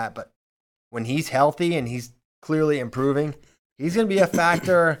beyond that. But when he's healthy and he's clearly improving, he's going to be a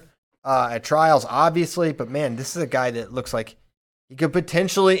factor at trials, obviously. But, man, this is a guy that looks like he could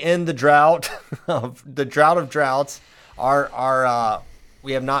potentially end the drought of droughts.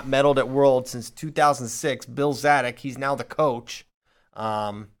 We have not medaled at Worlds since 2006. Bill Zadek, he's now the coach.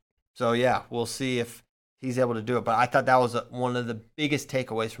 So, yeah, we'll see if he's able to do it. But I thought that was one of the biggest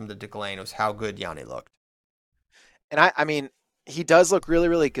takeaways from the Declan was how good Yanni looked. And I mean, he does look really,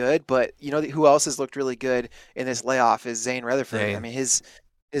 really good. But who else has looked really good in this layoff is Zane Rutherford. I mean, his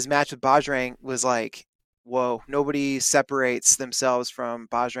match with Bajrang was like, whoa, nobody separates themselves from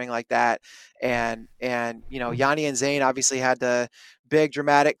Bajrang like that. And Yanni and Zane obviously had the big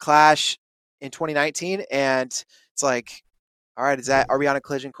dramatic clash in 2019, and it's like, all right, are we on a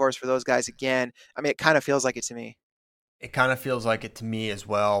collision course for those guys again? I mean, it kind of feels like it to me. It kind of feels like it to me as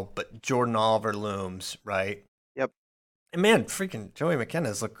well, but Jordan Oliver looms, right? Yep. And man, freaking Joey McKenna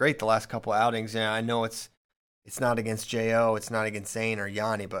has looked great the last couple of outings. Yeah, I know it's not against Jo, it's not against Zane or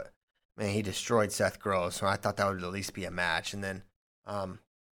Yanni, but man, he destroyed Seth Gross, so I thought that would at least be a match. And then,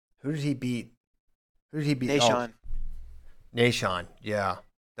 who did he beat? Nahshon. Nahshon, yeah,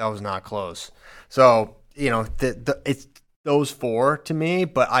 that was not close. So it's those four to me,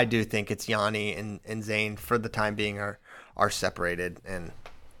 but I do think it's Yanni and Zane for the time being are separated, and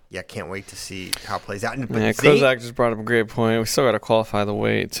yeah, can't wait to see how it plays out. But Kozak just brought up a great point. We still got to qualify the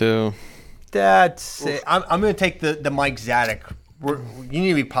weight too. That's it. I'm going to take the Mike Zadek. You need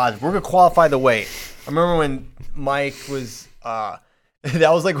to be positive. We're going to qualify the weight. I remember when Mike was that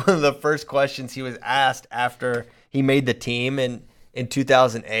was like one of the first questions he was asked after he made the team in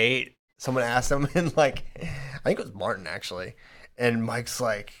 2008. Someone asked him, and I think it was Martin actually, and Mike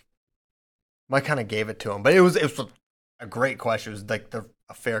kind of gave it to him, but it was a great question. It was like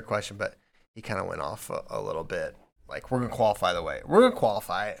a fair question, but he kind of went off a little bit. Like, we're gonna qualify the weight. We're gonna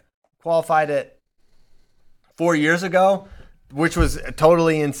qualify it. Qualified it 4 years ago, which was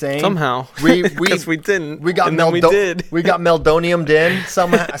totally insane. Somehow, because we didn't. We got we did. We got Meldoniumed in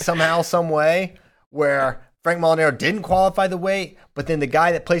somehow, some way, where Frank Molinaro didn't qualify the weight, but then the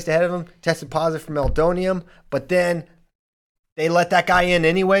guy that placed ahead of him tested positive for meldonium, but then they let that guy in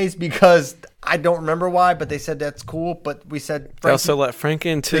anyways because I don't remember why, but they said that's cool. But we said Frank, they also let Frank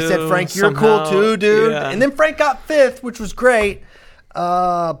in too. They said, Frank, you're cool too, dude. Yeah. And then Frank got fifth, which was great,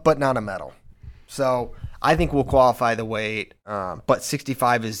 but not a medal. So I think we'll qualify the weight, but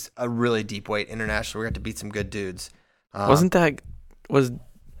 65 is a really deep weight international. We're going to have to beat some good dudes. Was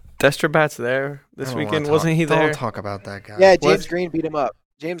Destrabats there this weekend? Wasn't he there? Don't talk about that guy. Yeah, James Green beat him up.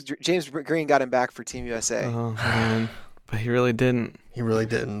 James Green got him back for Team USA. Oh, man. But he really didn't. He really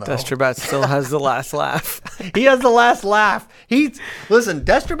didn't, though. Destrabats still has the last laugh. He has the last laugh. Listen,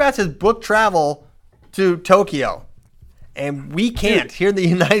 Destrabats has booked travel to Tokyo, and we can't here in the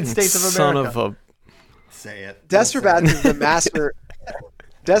United States of America. Son of a... Say it. Destrabats is the master.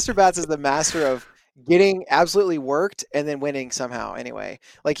 Destrabats is the master of getting absolutely worked and then winning somehow anyway.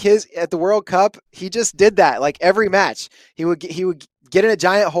 Like his at the World Cup, he just did that. Like every match, he would get in a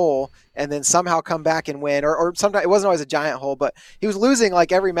giant hole and then somehow come back and win. Or sometimes it wasn't always a giant hole, but he was losing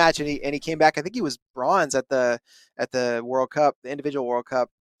like every match and he came back. I think he was bronze at the World Cup, the individual World Cup.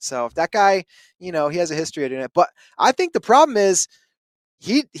 So if that guy, he has a history of doing it. But I think the problem is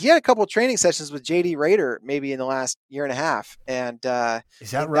he had a couple of training sessions with JD Rader maybe in the last year and a half. And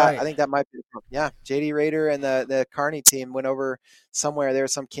is that right? I think that might be the problem. Yeah. JD Rader and the Carney team went over somewhere. There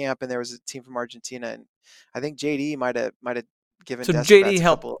was some camp and there was a team from Argentina. And I think JD might have given. So JD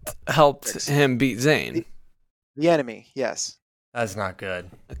helped him beat Zayn. The enemy. Yes. That's not good.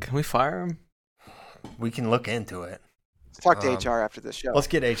 Can we fire him? We can look into it. Talk to HR after this show. Let's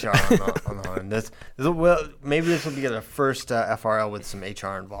get HR on the horn. Well, maybe this will be the first FRL with some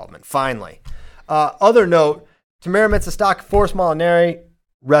HR involvement. Finally, other note: Tamira Mensah-Stock, Forrest Molinari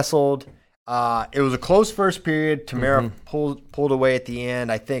wrestled. It was a close first period. Tamira pulled away at the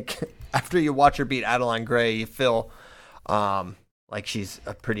end. I think after you watch her beat Adeline Gray, you feel like she's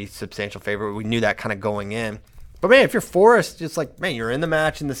a pretty substantial favorite. We knew that kind of going in. But man, if you're Forrest, it's like, man, you're in the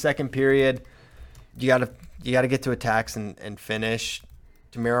match in the second period. You got to get to attacks and finish.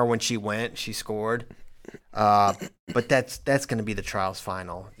 Tamira, when she went, she scored. But that's going to be the trials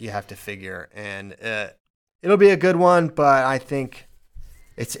final. You have to figure, and it'll be a good one. But I think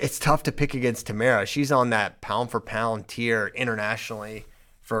it's tough to pick against Tamira. She's on that pound for pound tier internationally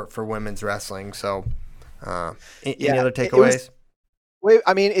for women's wrestling. So, any other takeaways?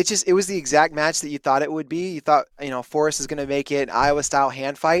 It was the exact match that you thought it would be. You thought, Forrest is going to make it an Iowa style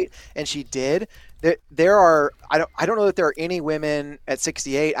hand fight, and she did. There are I don't know that there are any women at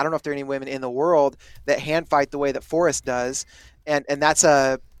 68. I don't know if there are any women in the world that hand fight the way that Forrest does, and that's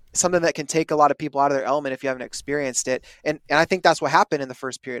something that can take a lot of people out of their element if you haven't experienced it. And I think that's what happened in the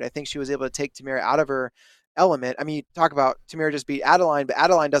first period. I think she was able to take Tamira out of her element. I mean, you talk about Tamira just beat Adeline, but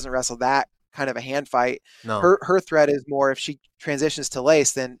Adeline doesn't wrestle that kind of a hand fight. No. Her threat is more if she transitions to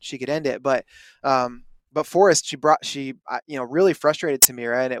lace, then she could end it. But Forrest, she really frustrated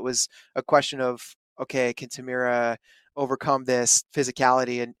Tamira, and it was a question of, okay, can Tamira overcome this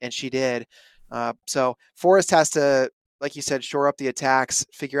physicality? And she did. So Forrest has to, like you said, shore up the attacks,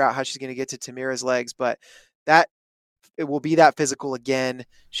 figure out how she's going to get to Tamira's legs, but it will be that physical again.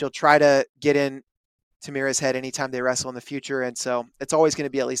 She'll try to get in Tamira's head anytime they wrestle in the future. And so it's always going to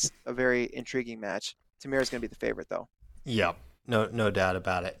be at least a very intriguing match. Tamira's going to be the favorite though. Yep. No doubt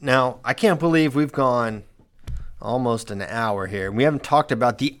about it. Now, I can't believe we've gone almost an hour here. We haven't talked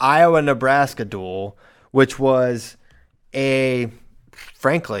about the Iowa-Nebraska duel, which was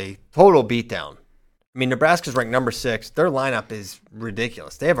frankly, total beatdown. I mean, Nebraska's ranked number 6. Their lineup is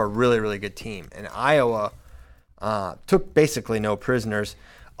ridiculous. They have a really, really good team. And Iowa took basically no prisoners.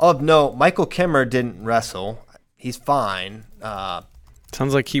 Of note, Michael Kimmer didn't wrestle. He's fine.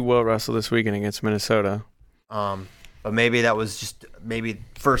 Sounds like he will wrestle this weekend against Minnesota. But maybe that was just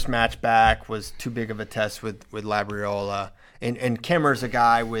first match back was too big of a test with Labriola. And Kimmer's a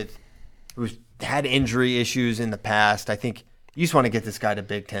guy who's had injury issues in the past. I think you just want to get this guy to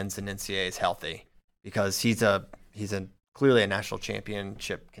Big Tens and NCAAs healthy because he's clearly a national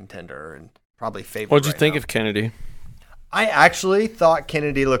championship contender and probably favorite. What'd you think of Kennedy? I actually thought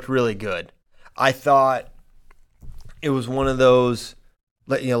Kennedy looked really good. I thought it was one of those,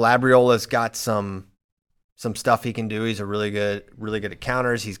 Labriola's got some stuff he can do. He's really good at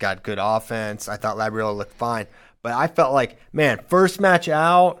counters. He's got good offense. I thought Labriola looked fine. But I felt like, man, first match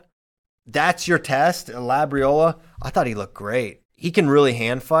out, that's your test. Labriola, I thought he looked great. He can really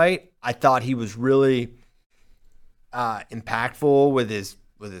hand fight. I thought he was really impactful with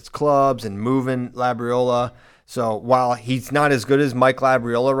his clubs and moving Labriola. So while he's not as good as Mike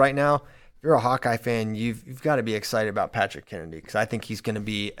Labriola right now, if you're a Hawkeye fan, you've got to be excited about Patrick Kennedy because I think he's going to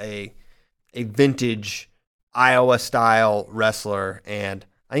be a vintage Iowa-style wrestler, and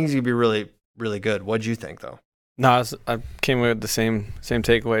I think he's going to be really, really good. What'd you think, though? No, I came away with the same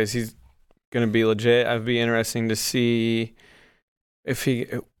takeaways. He's going to be legit. It'd be interesting to see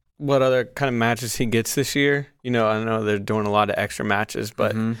what other kind of matches he gets this year. I know they're doing a lot of extra matches,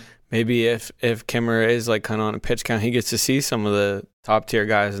 but maybe if Kimmer is like kind of on a pitch count, he gets to see some of the top tier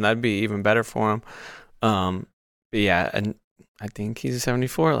guys, and that'd be even better for him. But yeah, and I think he's a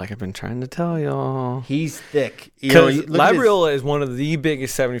 74, like I've been trying to tell y'all. He's thick. Because Labriola is one of the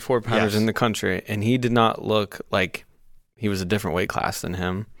biggest 74-pounders in the country, and he did not look like he was a different weight class than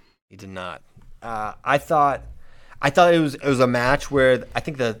him. He did not. I thought it was a match where I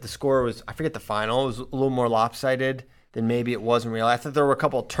think the score was, I forget the final, it was a little more lopsided than maybe it was in real life. I thought there were a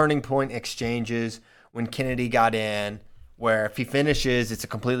couple of turning point exchanges when Kennedy got in, where if he finishes, it's a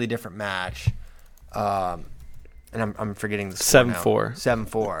completely different match. And I'm forgetting the score 7-4.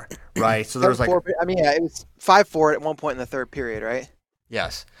 7-4, right? So there was like, it was 5-4 at one point in the third period, right?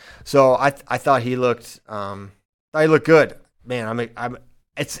 Yes. So I thought he looked good, man.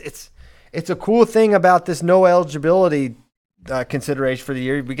 It's a cool thing about this no eligibility consideration for the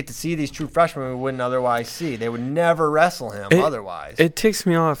year. We get to see these true freshmen we wouldn't otherwise see. They would never wrestle him otherwise. It ticks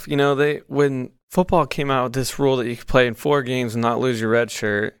me off, when football came out with this rule that you could play in 4 games and not lose your red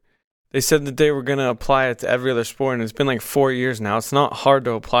shirt. They said that they were going to apply it to every other sport, and it's been like 4 years now. It's not hard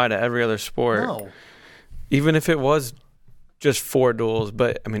to apply to every other sport. No. Even if it was just 4 duels,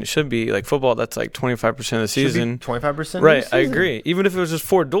 but it should be like football. That's like 25% of the season. 25%, right? I agree. Even if it was just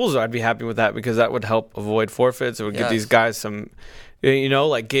 4 duels, I'd be happy with that because that would help avoid forfeits. It would give these guys some,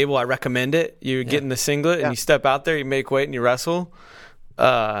 like Gable. I recommend it. You get in the singlet and you step out there, you make weight and you wrestle.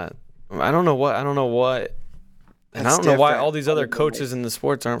 I don't know what. And I don't know why all these other coaches in the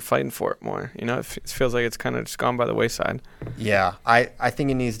sports aren't fighting for it more. It feels like it's kind of just gone by the wayside. Yeah, I think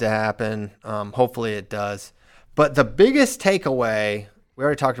it needs to happen. Hopefully it does. But the biggest takeaway, we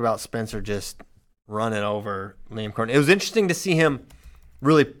already talked about Spencer just running over Liam Courtney. It was interesting to see him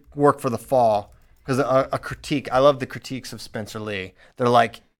really work for the fall because a critique, I love the critiques of Spencer Lee. They're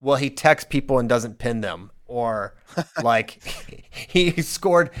like, well, he texts people and doesn't pin them. Or like he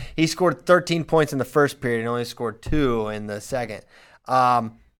scored 13 points in the first period and only scored 2 in the second.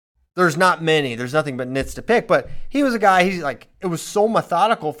 There's not many. There's nothing but nits to pick. But he was a guy, it was so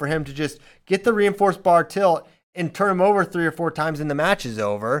methodical for him to just get the reinforced bar tilt and turn him over 3 or 4 times and the match is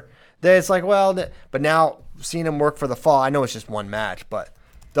over. That it's like, but now seeing him work for the fall, I know it's just one match, but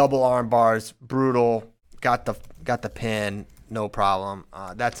double arm bars, brutal, got the pin, no problem.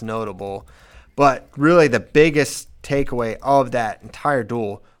 That's notable. But really the biggest takeaway of that entire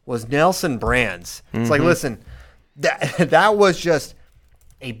duel was Nelson Brands. It's like, listen, that was just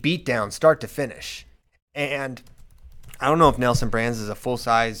a beatdown start to finish. And I don't know if Nelson Brands is a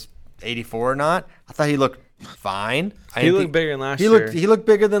full-size 84 or not. I thought he looked fine. He looked bigger than last year. He looked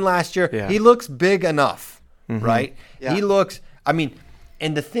bigger than last year. Yeah. He looks big enough, right? Yeah. He looks –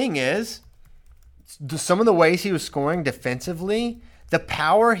 and the thing is, some of the ways he was scoring defensively – the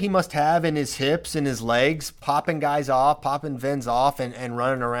power he must have in his hips and his legs, popping guys off, popping Vens off and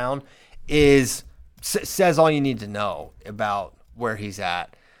running around says all you need to know about where he's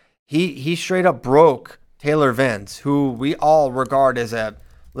at. He straight up broke Taylor Vens, who we all regard as a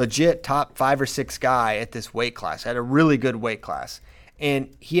legit top 5 or 6 guy at this weight class, at a really good weight class.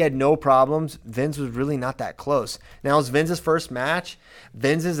 And he had no problems. Vens was really not that close. Now, it's Vens' first match.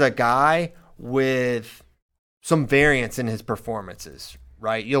 Vens is a guy with some variance in his performances,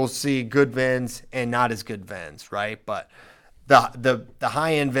 right? You'll see good Vens and not as good Vens, right? But the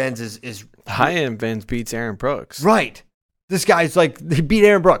high end Vens is high end Vens beats Aaron Brooks, right? This guy's he beat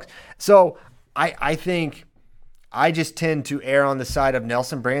Aaron Brooks. So I think I just tend to err on the side of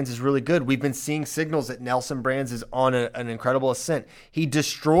Nelson Brands is really good. We've been seeing signals that Nelson Brands is on an incredible ascent. He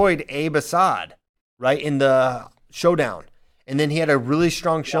destroyed Abe Assad, right, in the showdown. And then he had a really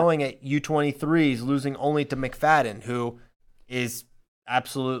strong showing at U23s, losing only to McFadden, who is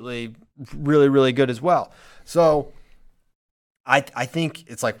absolutely really, really good as well. So I think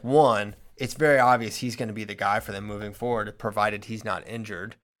it's it's very obvious he's going to be the guy for them moving forward, provided he's not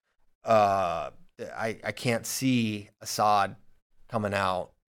injured. I can't see Assad coming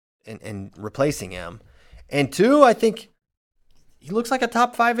out and replacing him. And 2, I think he looks like a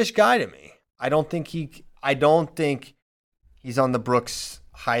top 5-ish guy to me. I don't think he's on the Brooks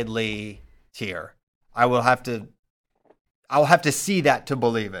Hidley tier. I'll have to see that to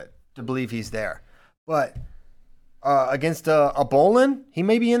believe he's there. But against a Bolin, he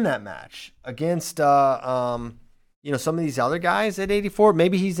may be in that match. Against some of these other guys at 84,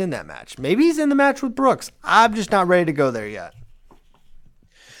 maybe he's in that match. Maybe he's in the match with Brooks. I'm just not ready to go there yet.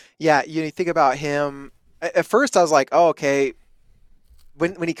 Yeah, you think about him. At first, I was like, oh, okay.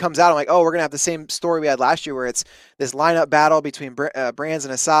 When he comes out, I'm like, oh, we're going to have the same story we had last year where it's this lineup battle between Brands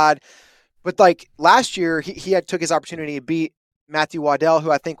and Assad. But last year, he took his opportunity to beat Matthew Waddell, who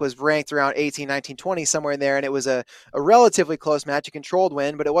I think was ranked around 18, 19, 20, somewhere in there. And it was a relatively close match, a controlled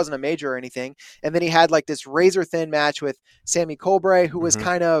win, but it wasn't a major or anything. And then he had this razor thin match with Sammy Colbray, who was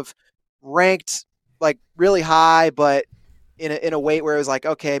kind of ranked really high, but in a weight where it was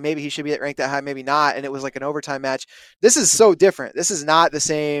okay, maybe he should be ranked that high, maybe not. And it was an overtime match. This is so different. This is not the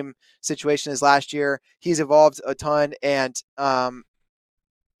same situation as last year. He's evolved a ton. And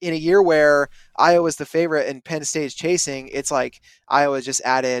in a year where Iowa's the favorite and Penn State's chasing, it's Iowa just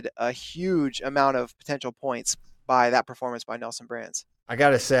added a huge amount of potential points by that performance by Nelson Brands. I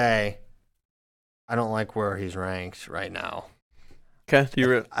got to say, I don't like where he's ranked right now.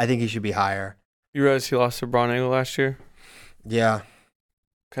 Okay. I think he should be higher. You realize he lost to Braun Angle last year? Yeah.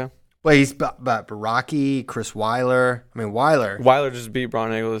 Okay. Well, he's but Rocky, Chris Weiler. I mean, Weiler just beat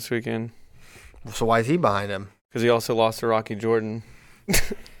Braun Angle this weekend. So why is he behind him? Because he also lost to Rocky Jordan.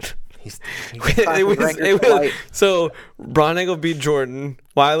 So Braun Angle beat Jordan.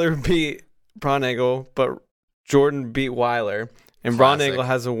 Weiler beat Braun Angle, but Jordan beat Weiler. And Braun Angle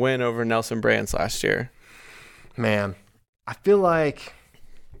has a win over Nelson Brands last year. Man, I feel like,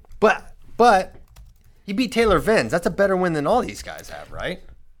 but he beat Taylor Vins. That's a better win than all these guys have, right?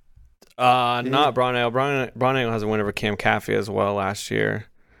 Not Braun Angle. Braun Angle has a win over Cam Caffey as well last year.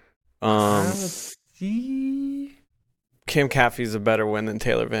 Let's see. Cam Caffey's a better win than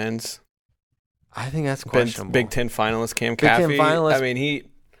Taylor Vins. I think that's questionable. Big Ten finalist Cam Caffey. I mean,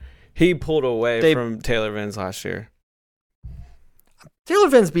 he pulled away from Taylor Vins last year. Taylor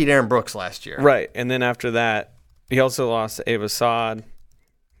Vins beat Aaron Brooks last year. Right. And then after that, he also lost to Ava Saad.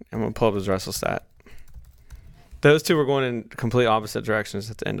 I'm going to pull up his wrestle stat. Those two were going in complete opposite directions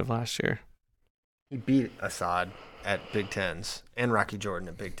at the end of last year. He beat Assad at Big Tens and Rocky Jordan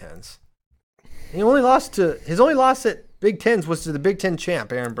at Big Tens. His only loss at Big Tens was to the Big Ten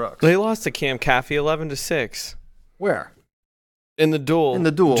champ, Aaron Brooks. They lost to Cam Caffey 11-6. Where? In the duel.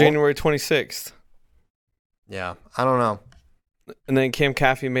 January 26th. Yeah, I don't know. And then Cam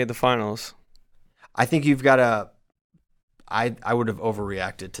Caffey made the finals. I think you've got to. I would have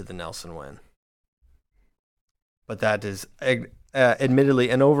overreacted to the Nelson win, but that is admittedly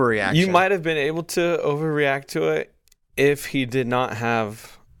an overreaction. You might have been able to overreact to it if he did not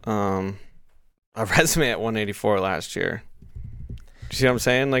have a resume at 184 last year. You see what I'm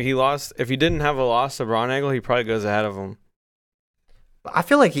saying? Like, he lost. If he didn't have a loss to Braun Angle, he probably goes ahead of him. I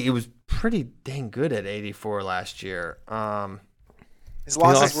feel like he was pretty dang good at 84 last year. His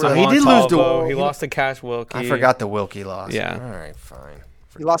losses were. He did lose to. He lost to Cash Wilkie. I forgot the Wilkie loss. Yeah. All right, fine.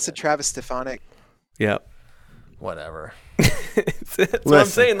 He lost to Travis Stefanik. Yep. Whatever. That's what I'm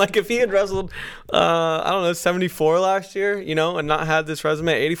saying. Like, if he had wrestled, 74 last year, and not had this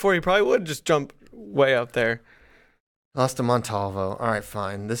resume at 84, he probably would just jump way up there. Lost to Montalvo. All right,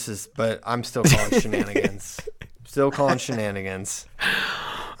 fine. But I'm still calling shenanigans.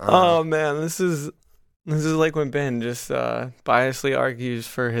 Oh man, this is like when Ben just biasly argues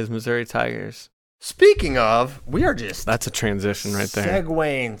for his Missouri Tigers. Speaking of, we are just that's a transition right there.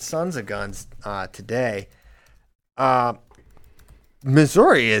 Segueing Sons of Guns today.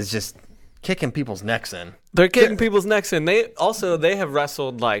 Missouri is just kicking people's necks in. They're kicking people's necks in. They have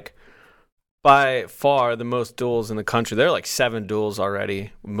wrestled like by far the most duels in the country. They're like 7 duels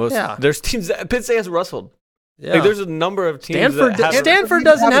already. There's teams that Pitt State has wrestled. Yeah. Like, there's a number of teams. Stanford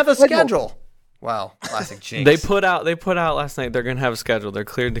doesn't have a schedule. Wow, classic jinx. They put out last night. They're gonna have a schedule. They're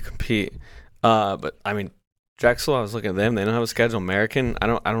cleared to compete. But I mean, Drexel. I was looking at them. They don't have a schedule. American. I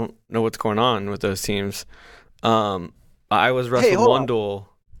don't know what's going on with those teams. I was wrestled one duel.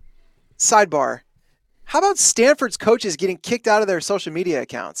 Sidebar. How about Stanford's coaches getting kicked out of their social media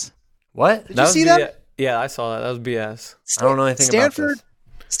accounts? What? Did you see that? Yeah, I saw that. That was BS. I don't know anything about this.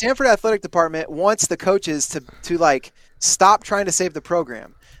 Stanford Athletic Department wants the coaches to like stop trying to save the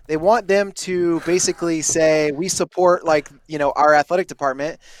program. They want them to basically say, we support our athletic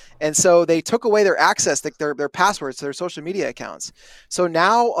department. And so they took away their access, their passwords to their social media accounts. So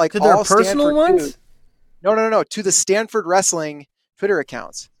now to their personal ones? No, to the Stanford Wrestling Twitter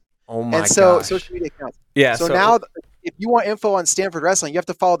accounts. Oh my gosh. And so social media accounts. Yeah. So now if you want info on Stanford Wrestling, you have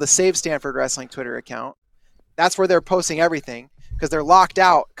to follow the Save Stanford Wrestling Twitter account. That's where they're posting everything. Because they're locked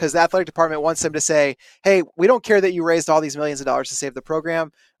out because the athletic department wants them to say, hey, we don't care that you raised all these millions of dollars to save the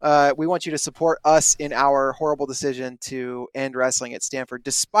program. We want you to support us in our horrible decision to end wrestling at Stanford,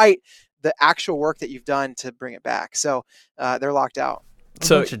 despite the actual work that you've done to bring it back. So they're locked out. A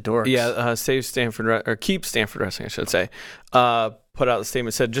bunch of dorks. Yeah, Save Stanford, or Keep Stanford Wrestling, I should say, put out the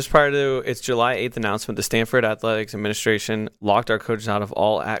statement, said, just prior to its July 8th announcement, the Stanford Athletics Administration locked our coaches out of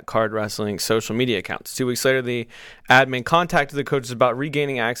all at-card wrestling social media accounts. 2 weeks later, the admin contacted the coaches about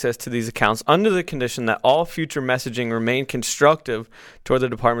regaining access to these accounts under the condition that all future messaging remained constructive toward the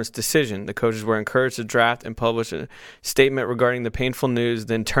department's decision. The coaches were encouraged to draft and publish a statement regarding the painful news,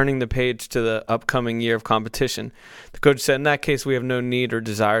 then turning the page to the upcoming year of competition. The coach said, in that case, we have no need or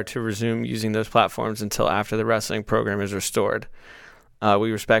desire to resume using those platforms until after the wrestling program is restored.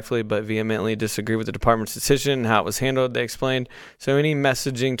 We respectfully but vehemently disagree with the department's decision and how it was handled, they explained. So any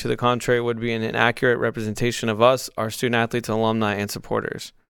messaging to the contrary would be an inaccurate representation of us, our student athletes, alumni, and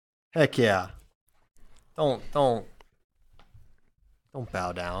supporters. Heck yeah. Don't bow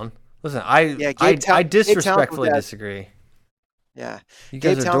down. Listen, I disrespectfully disagree. Yeah. You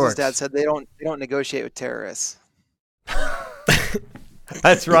guys Gabe are Townsend's dorks. dad said they don't negotiate with terrorists.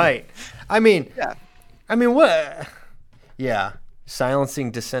 That's right. I mean, Yeah. what? Yeah,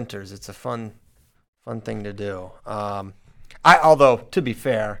 silencing dissenters. It's a fun thing to do. Although to be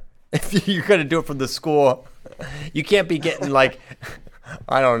fair, if you're gonna do it from the school, you can't be getting like,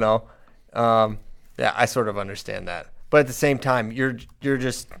 I don't know. Yeah, I sort of understand that, but at the same time, you're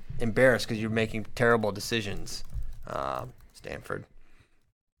just embarrassed because you're making terrible decisions. Stanford.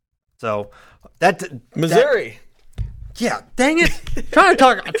 So Missouri. Yeah, dang it. I'm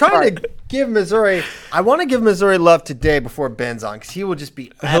trying to give Missouri. I want to give Missouri love today before Ben's on because he will just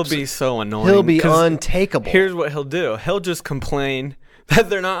be. He'll be so annoying. He'll be untakeable. Here's what he'll do. He'll just complain that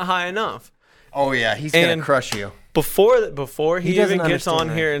they're not high enough. Oh yeah, he's gonna crush you. Before he even gets on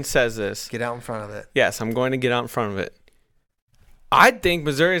that. here and says this, Get out in front of it. yes, I'm going to get out in front of it. I think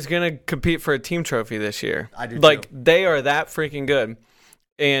Missouri is going to compete for a team trophy this year. I do Like, too. they are that freaking good.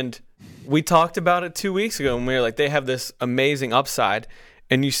 And we talked about it 2 weeks ago, and we were like, they have this amazing upside.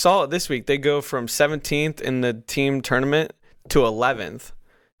 And you saw it this week. They go from 17th in the team tournament to 11th.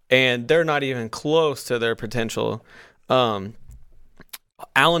 And they're not even close to their potential.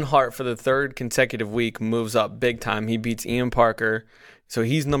 Alan Hart, for the third consecutive week, moves up big time. He beats Ian Parker. So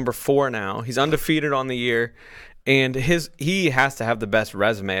he's number 4 now. He's undefeated on the year. And he has to have the best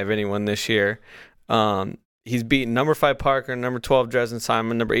resume of anyone this year. He's beaten number 5 Parker, number 12 Dresden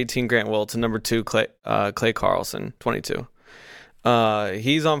Simon, number 18 Grant Wiltz, and number 2 Clay Carlson, 22.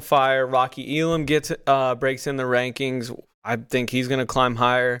 He's on fire. Rocky Elam breaks in the rankings. I think he's going to climb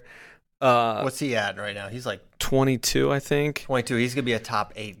higher. What's he at right now? He's like 22, I think. 22. He's gonna be a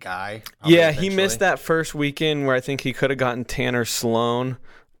top 8 guy. Yeah, he missed that first weekend where I think he could have gotten Tanner Sloan.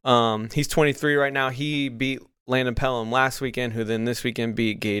 He's 23 right now. He beat Landon Pelham last weekend, who then this weekend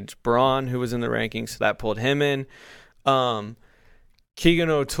beat Gage Braun, who was in the rankings, so that pulled him in. Keegan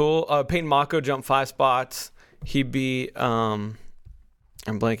O'Toole, Peyton Mako jumped 5 spots. He beat, I'm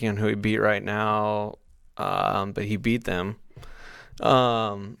blanking on who he beat right now, but he beat them.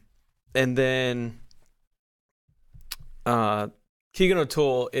 And then Keegan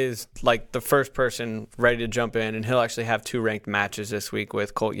O'Toole is like the first person ready to jump in, and he'll actually have 2 ranked matches this week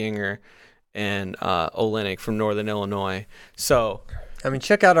with Colt Yinger and Olenek from Northern Illinois. So, I mean,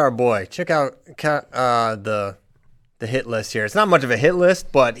 check out our boy. Check out the hit list here. It's not much of a hit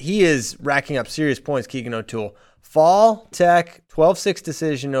list, but he is racking up serious points. Keegan O'Toole, Fall Tech 12-6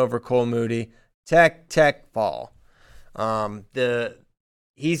 decision over Cole Moody. Tech Fall.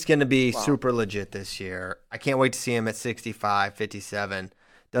 He's going to be super legit this year. I can't wait to see him at 65, 57.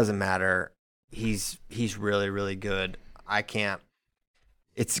 Doesn't matter. He's really, really good.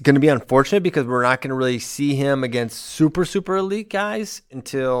 It's going to be unfortunate because we're not going to really see him against super, super elite guys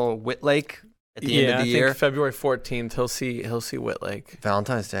until Whitlake at the end of the year. I think February 14th, he'll see Whitlake.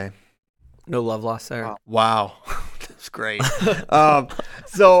 Valentine's Day. No love lost there. Wow. That's great.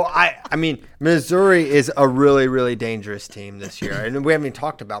 So, I mean, Missouri is a really, really dangerous team this year. And we haven't even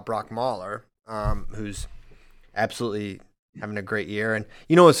talked about Brock Mahler, who's absolutely having a great year. And,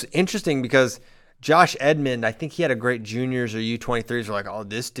 you know, it's interesting because Josh Edmond, I think he had a great juniors or U23s. We're like, oh,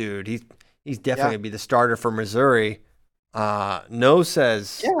 this dude, he's definitely going to be the starter for Missouri. No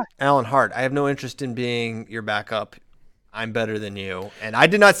says Alan Hart, I have no interest in being your backup. I'm better than you. And I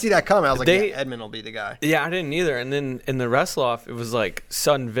did not see that coming. I was like, Edmond will be the guy. Yeah, I didn't either. And then in the wrestle-off, it was like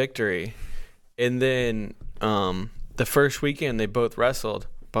sudden victory. And then the first weekend, they both wrestled.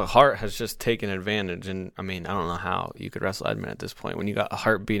 But Hart has just taken advantage. And, I mean, I don't know how you could wrestle Edmond at this point when you got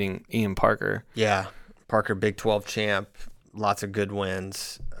Hart beating Ian Parker. Yeah. Parker, Big 12 champ. Lots of good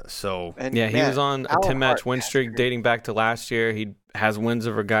wins. So he was on a 10-match win streak dating back to last year. He has wins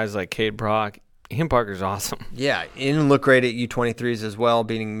over guys like Cade Brock. Ian Parker's awesome. Yeah, and look great at U23s as well,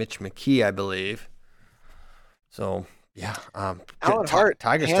 beating Mitch McKee, I believe. So, yeah. Alan Hart,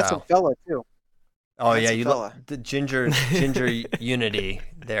 Tiger handsome style. fella, too. Oh, handsome you look the ginger unity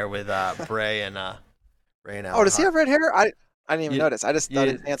there with Bray and Alan does he have red hair? I didn't even notice. I just thought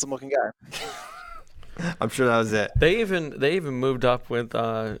he was a handsome-looking guy. I'm sure that was it. They even moved up with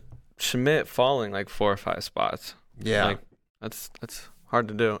Schmidt falling like 4 or 5 spots. Yeah. Like, that's hard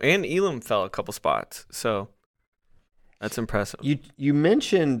to do. And Elam fell a couple spots, so that's impressive. You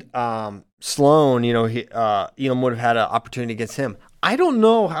mentioned Sloan. You know, Elam would have had an opportunity against him. I don't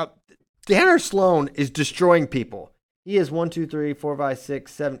know how Tanner Sloan is destroying people. He is 1, 2, 3, 4, 5,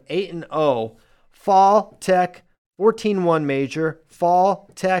 6, 7, 8-0. Fall Tech 14-1 major. Fall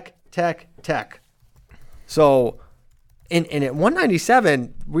Tech. So, and at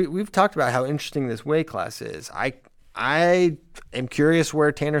 197, we've talked about how interesting this weight class is. I am curious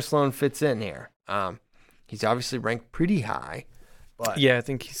where Tanner Sloan fits in here. He's obviously ranked pretty high. But yeah, I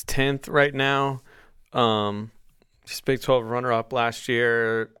think he's 10th right now. He's Big 12 runner-up last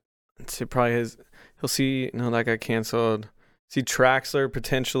year. So probably he'll see, that got canceled. See Traxler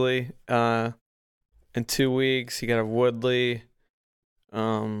potentially in 2 weeks. You got a Woodley.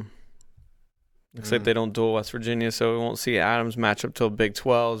 Looks like they don't duel West Virginia, so we won't see Adams match up till Big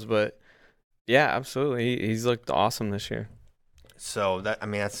 12s. But yeah, absolutely, he's looked awesome this year. So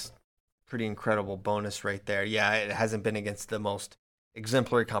that's pretty incredible bonus right there. Yeah, it hasn't been against the most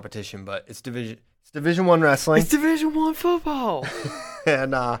exemplary competition, but it's Division I wrestling. It's Division I football.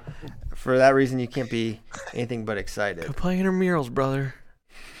 And for that reason, you can't be anything but excited. Go play intramurals, brother.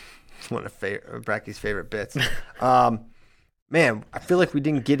 It's one of Bracky's favorite bits. Man, I feel like we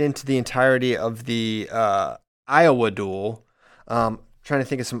didn't get into the entirety of the Iowa duel. Trying to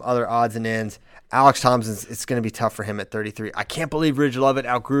think of some other odds and ends. Alex Thompson's, it's going to be tough for him at 33. I can't believe Ridge Lovett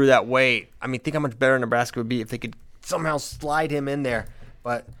outgrew that weight. I mean, think how much better Nebraska would be if they could somehow slide him in there.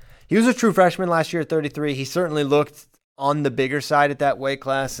 But he was a true freshman last year at 33. He certainly looked on the bigger side at that weight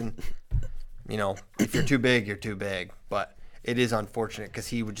class. And, if you're too big, you're too big. But it is unfortunate because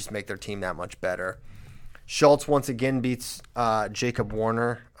he would just make their team that much better. Schultz once again beats Jacob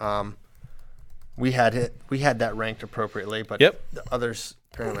Warner. We had that ranked appropriately, but the others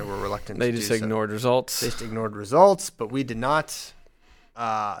apparently were reluctant to do so. They just ignored results. They just ignored results, but we did not.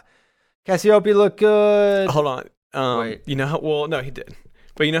 Cassiope looked good. Hold on. Wait. No, he did.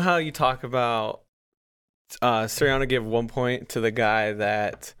 But you know how you talk about Sirianni gave 1 point to the guy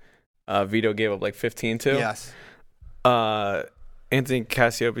that Vito gave up like 15 to? Yes. Anthony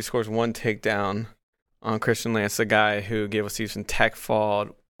Cassiope scores 1 takedown on Christian Lance, the guy who gave us Houston Tech fall,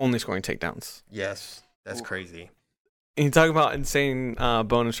 only scoring takedowns. Yes, that's crazy. And you talk about insane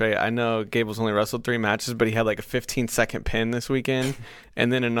bonus rate. I know Gable's only wrestled 3 matches, but he had like a 15-second pin this weekend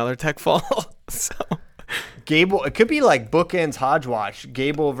and then another tech fall. So Gable, it could be like bookends Hodgewatch.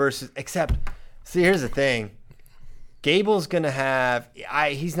 Gable versus, except, see, here's the thing. Gable's going to have,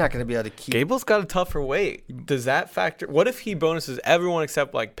 he's not going to be able to keep. Gable's got a tougher weight. Does that factor? What if he bonuses everyone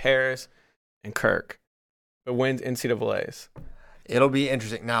except like Paris and Kirk, but wins NCAAs? It'll be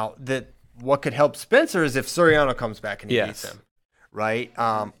interesting. Now, what could help Spencer is if Soriano comes back and he beats him, right?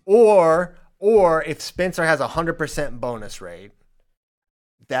 Or if Spencer has 100% bonus rate,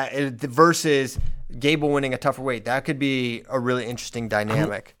 versus Gable winning a tougher weight, that could be a really interesting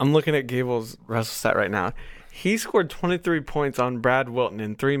dynamic. I'm looking at Gable's wrestle stat right now. He scored 23 points on Brad Wilton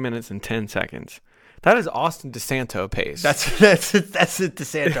in 3 minutes and 10 seconds. That is Austin DeSanto pace. That's it,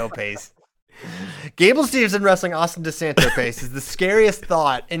 DeSanto pace. Gable Stevenson wrestling Austin DeSanto pace is the scariest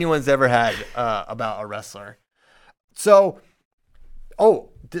thought anyone's ever had about a wrestler. So,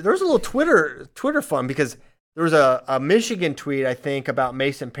 there's a little Twitter fun because there was a Michigan tweet, I think, about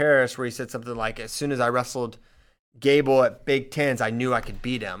Mason Paris where he said something like, as soon as I wrestled Gable at Big Tens, I knew I could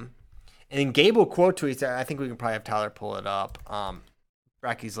beat him. And then Gable quote tweets, I think we can probably have Tyler pull it up.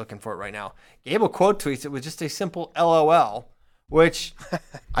 Bracky's looking for it right now. Gable quote tweets it with just a simple LOL, which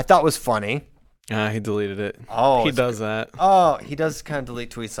I thought was funny. He deleted it. Oh, he does that. Oh, he does kind of delete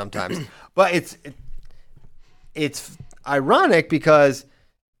tweets sometimes. But it's ironic because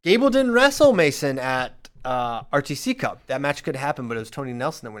Gable didn't wrestle Mason at RTC Cup. That match could happen, but it was Tony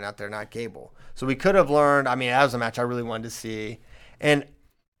Nelson that went out there, not Gable. So we could have learned. I mean, that was a match I really wanted to see. And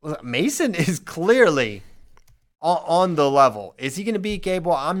Mason is clearly on the level. Is he going to beat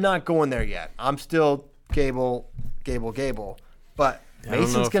Gable? I'm not going there yet. I'm still Gable. But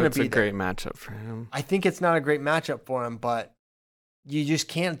Mason's going to be a great matchup for him. I think it's not a great matchup for him, but you just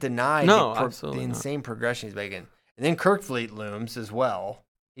can't deny the insane progression he's making. And then Kirkfleet looms as well.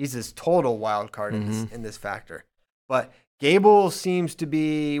 He's this total wild card in this factor. But Gable seems to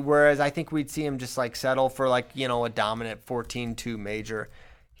be, whereas I think we'd see him just like settle for like, a dominant 14-2 major.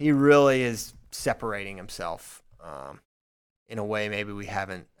 He really is separating himself in a way maybe we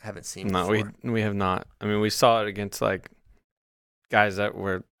haven't seen before. No, we have not. I mean, we saw it against like guys that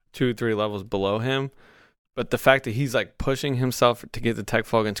were 2-3 levels below him, but the fact that he's like pushing himself to get the tech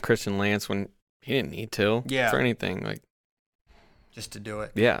fall against Christian Lance when he didn't need to for anything, like just to do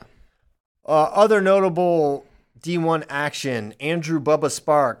it. Yeah. Other notable D1 action, Andrew Bubba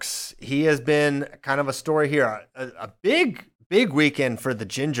Sparks. He has been kind of a story here. A big weekend for the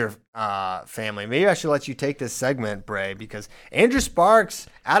Ginger family. Maybe I should let you take this segment, Bray, because Andrew Sparks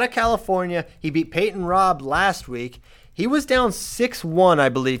out of California, he beat Peyton Robb last week. He was down 6-1, I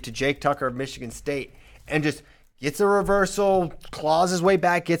believe, to Jake Tucker of Michigan State and just gets a reversal, claws his way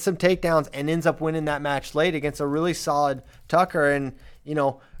back, gets some takedowns, and ends up winning that match late against a really solid Tucker. And,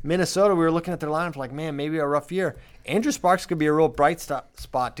 Minnesota, we were looking at their lineup like, man, maybe a rough year. Andrew Sparks could be a real bright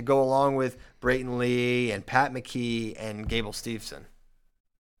spot to go along with Brayton Lee and Pat McKee and Gable Stevenson.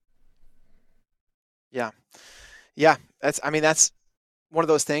 Yeah. Yeah, that's one of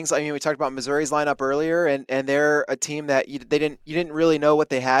those things. I mean, we talked about Missouri's lineup earlier, and they're a team that you didn't really know what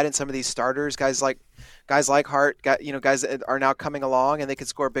they had in some of these starters. Guys like Hart, guys that are now coming along and they could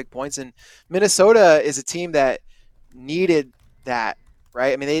score big points. And Minnesota is a team that needed that,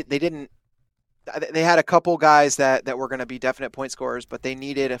 right? I mean, they had a couple guys that were going to be definite point scorers, but they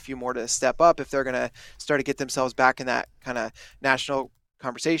needed a few more to step up if they're going to start to get themselves back in that kind of national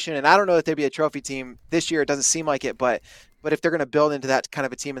conversation. And I don't know if they'd be a trophy team this year. It doesn't seem like it, but if they're going to build into that kind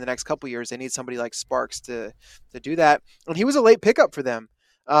of a team in the next couple of years, they need somebody like Sparks to do that. And he was a late pickup for them,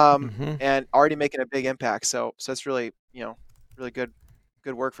 and already making a big impact. So it's really, really good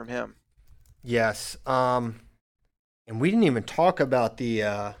work from him. Yes. And we didn't even talk about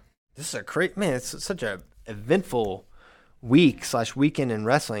the, this is a great, man, it's such a eventful weekend in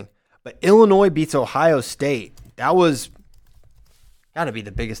wrestling, but Illinois beats Ohio State. That was gotta be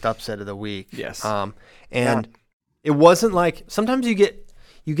the biggest upset of the week. Yes. It wasn't like, sometimes you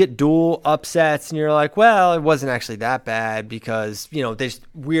get dual upsets and you're like, well, it wasn't actually that bad because, there's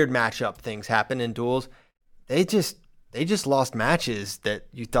weird matchup things happen in duels. They just lost matches that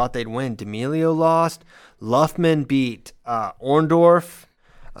you thought they'd win. D'Amelio lost. Luffman beat Orndorff.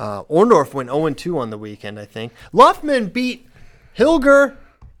 Orndorff went 0-2 on the weekend, I think. Luffman beat Hilger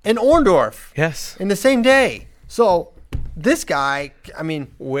and Orndorff. Yes. In the same day. So this guy, I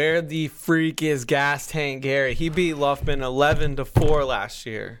mean, where the freak is Gas Tank Gary? He beat Luffman 11-4 last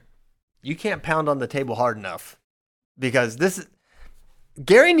year. You can't pound on the table hard enough because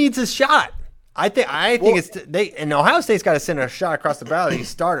Gary needs his shot. I think and Ohio State's got to send a shot across the bow to these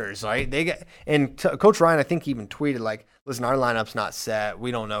starters, right? Coach Ryan, I think, even tweeted like, "Listen, our lineup's not set.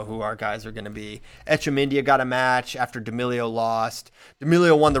 We don't know who our guys are going to be." Echemindia got a match after D'Amelio lost.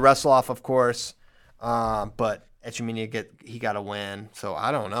 D'Amelio won the wrestle off, of course, but Echemindia he got a win. So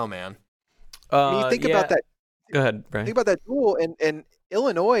I don't know, man. When you think about that, go ahead, Brian. Think about that duel, and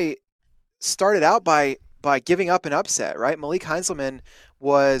Illinois started out by giving up an upset, right? Malik Heinzelman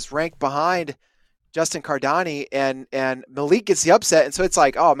was ranked behind Justin Cardani, and Malik gets the upset, and so it's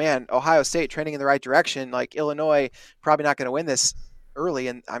like, oh man, Ohio State trending in the right direction. Like Illinois probably not going to win this early,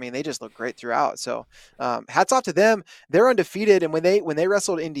 and I mean they just look great throughout. So hats off to them. They're undefeated, and when they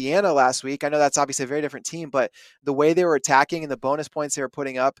wrestled Indiana last week, I know that's obviously a very different team, but the way they were attacking and the bonus points they were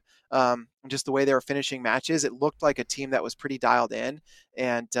putting up, just the way they were finishing matches, it looked like a team that was pretty dialed in,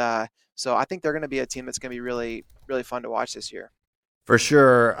 and so I think they're going to be a team that's going to be really, really fun to watch this year. For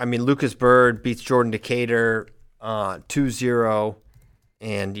sure. I mean, Lucas Bird beats Jordan Decatur 2-0,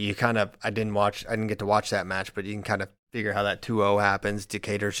 and I didn't get to watch that match, but you can kind of figure how that 2-0 happens.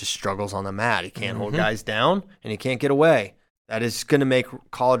 Decatur just struggles on the mat. He can't hold guys down, and he can't get away. That is going to make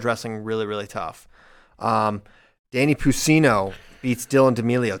college wrestling really, really tough. Danny Pusino beats Dylan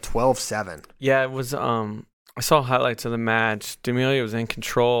D'Amelio 12-7. Yeah, it was I saw highlights of the match. D'Amelio was in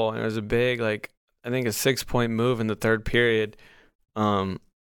control, and it was a big, I think a 6-point move in the third period. I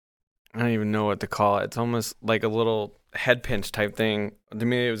don't even know what to call it. It's almost like a little head pinch type thing.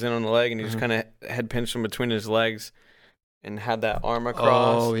 D'Amelio was in on the leg, and he just kind of head pinched him between his legs and had that arm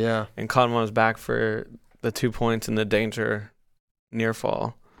across. Oh, yeah. And caught him on his back for the 2 points and the danger near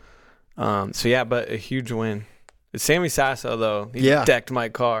fall. So, yeah, but a huge win. It's Sammy Sasso, though. He decked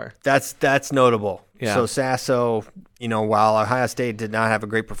Mike Carr. That's notable. Yeah. So Sasso, while Ohio State did not have a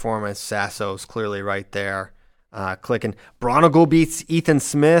great performance, Sasso's clearly right there. Clicking. Bronigal beats Ethan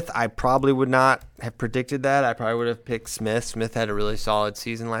Smith. I probably would not have predicted that. I probably would have picked Smith. Smith had a really solid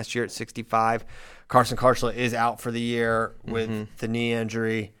season last year at 65. Carson Karchla is out for the year with the knee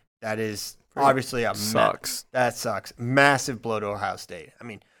injury. That is obviously sucks. That sucks. Massive blow to Ohio State. I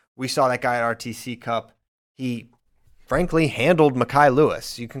mean, we saw that guy at RTC Cup. He frankly handled Mekhi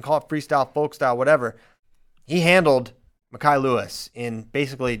Lewis. You can call it freestyle, folk style, whatever. He handled Mekhi Lewis in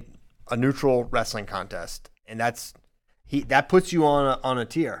basically a neutral wrestling contest. And that puts you on a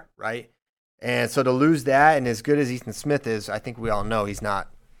tier, right? And so to lose that, and as good as Ethan Smith is, I think we all know he's not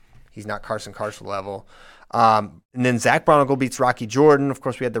Carson Karchla level. And then Zach Bronigal beats Rocky Jordan. Of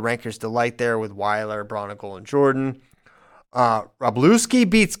course, we had the Rankers Delight there with Weiler, Bronigal, and Jordan. Wroblewski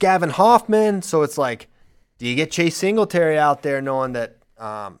beats Gavin Hoffman. So it's like, do you get Chase Singletary out there knowing that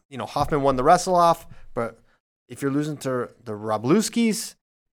Hoffman won the wrestle off, but if you're losing to the Wroblewskis,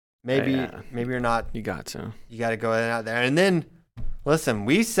 maybe you're not. You got to go out there. And then, listen,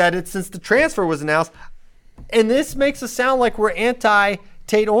 we said it since the transfer was announced, and this makes us sound like we're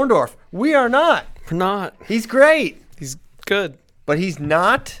anti-Tate Orndorff. We are not. We're not. He's great. He's good. But he's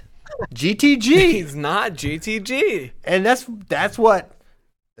not GTG. He's not GTG. And that's what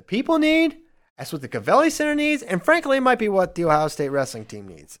the people need, That's what the Covelli Center needs, and frankly, it might be what the Ohio State wrestling team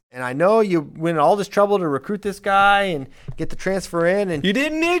needs. And I know you went all this trouble to recruit this guy and get the transfer in, and you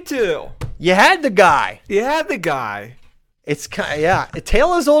didn't need to. You had the guy. It's kind of, a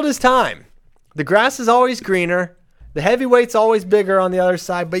tale as old as time. The grass is always greener. The heavyweight's always bigger on the other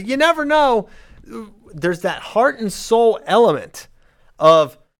side, but you never know. There's that heart and soul element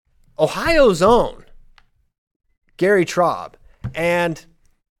of Ohio's own Gary Traub, and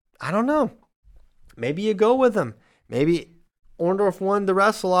I don't know. Maybe you go with him. Maybe Orndorff won the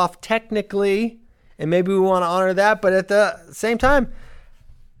wrestle-off technically, and maybe we want to honor that. But at the same time,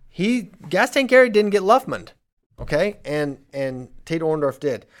 Gas Tank Gary didn't get Luffman, okay? And Tate Orndorff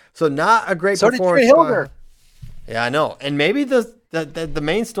did. So not a great performance. So did Trey Hilger. Yeah, I know. And maybe the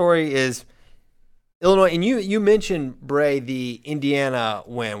main story is Illinois. And you mentioned, Bray, the Indiana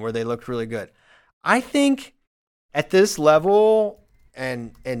win where they looked really good. I think at this level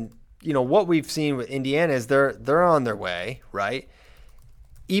and what we've seen with Indiana is they're on their way, right?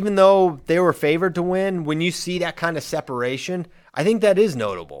 Even though they were favored to win, when you see that kind of separation, I think that is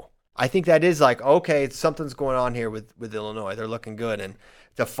notable. I think that is like, okay, something's going on here with Illinois. They're looking good. And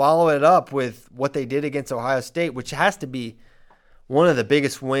to follow it up with what they did against Ohio State, which has to be one of the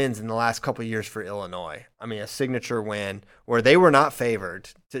biggest wins in the last couple of years for Illinois. I mean, a signature win where they were not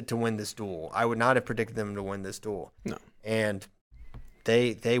favored to win this duel. I would not have predicted them to win this duel. No. And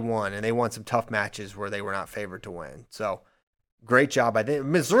they won, and they won some tough matches where they were not favored to win. So great job. I think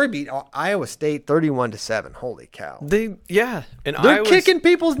Missouri beat Iowa State 31-7. Holy cow! And they're kicking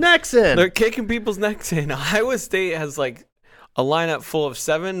people's necks in. Iowa State has like a lineup full of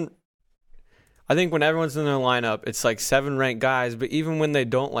 7. I think when everyone's in their lineup, it's like 7 ranked guys. But even when they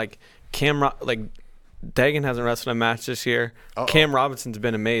don't, like Dagan hasn't wrestled a match this year. Uh-oh. Cam Robinson's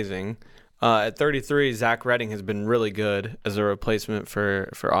been amazing. At 33, Zach Redding has been really good as a replacement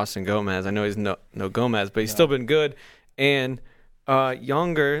for Austin Gomez. I know he's no Gomez, but he's still been good. And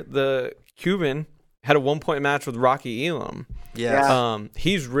Younger, the Cuban, had a 1-point match with Rocky Elam. Yeah.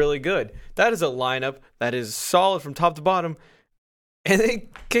 He's really good. That is a lineup that is solid from top to bottom, and they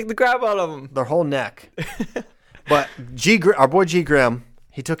kick the crap out of them. Their whole neck. But our boy G. Grimm,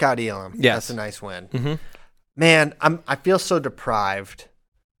 he took out Elam. Yes. That's a nice win. Mm-hmm. Man, I feel so deprived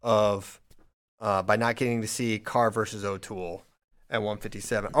of by not getting to see Carr versus O'Toole at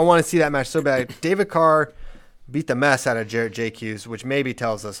 157. I want to see that match so bad. David Carr beat the mess out of Jarrett Jacques, which maybe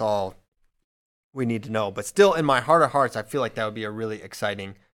tells us all we need to know. But still, in my heart of hearts, I feel like that would be a really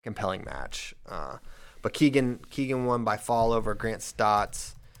exciting, compelling match. But Keegan won by fall over Grant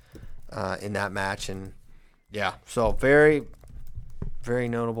Stotts in that match. And, yeah, so very, very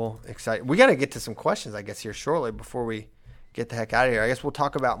notable, exciting. We got to get to some questions, I guess, here shortly before we get the heck out of here. I guess we'll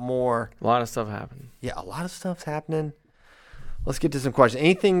talk about more. A lot of stuff happened. Yeah, a lot of stuff's happening. Let's get to some questions.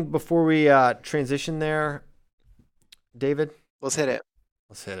 Anything before we transition there, David? Let's hit it.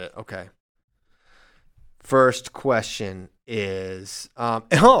 Okay. First question is,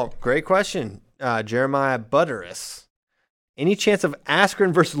 great question. Jeremiah Butteris. Any chance of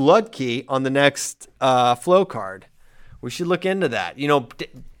Askren versus Ludke on the next flow card? We should look into that.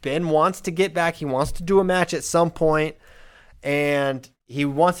 Ben wants to get back. He wants to do a match at some point. And he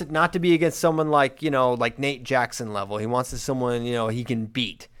wants it not to be against someone like Nate Jackson level. He wants someone, he can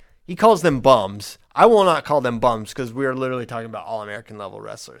beat. He calls them bums. I will not call them bums because we are literally talking about All-American level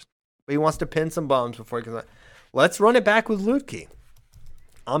wrestlers. But he wants to pin some bums before he can. Let's run it back with Ludke.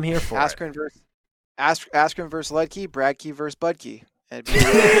 I'm here for Askren it. Askren versus Ludke, Bradke versus Budke.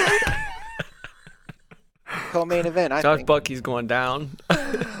 Co-main event, I think. Josh Bucky's going down.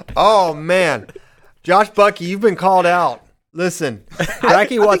 Oh, man. Josh Bucky, you've been called out. Listen,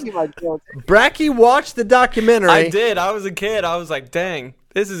 Bracky watched the documentary. I did. I was a kid. I was like, dang,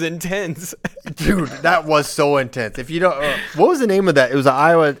 this is intense. Dude, that was so intense. If you don't, what was the name of that? It was an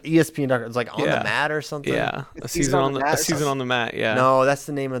Iowa ESPN documentary. It was like On the Mat or something. Yeah, a season on the mat. Yeah. No, that's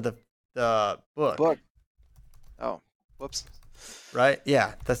the name of the book. Oh, whoops. Right?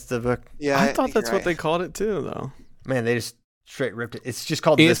 Yeah, that's the book. Yeah, I thought that's what they called it too, though. Man, they just straight ripped it. It's just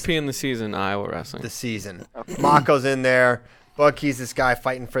called ESPN The Season, Iowa Wrestling. The Season. Okay. Mako's in there. Bucky's this guy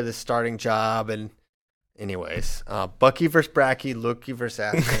fighting for the starting job. And anyways, Bucky versus Bracky, Ludke versus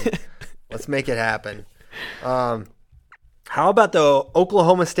Askren. Let's make it happen. How about the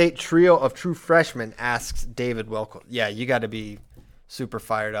Oklahoma State trio of true freshmen, asks David Welko. Yeah, you got to be super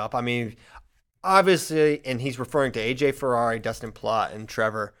fired up. I mean, obviously, and he's referring to AJ Ferrari, Dustin Plott, and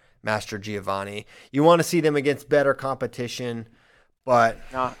Trevor Master Giovanni. You want to see them against better competition, but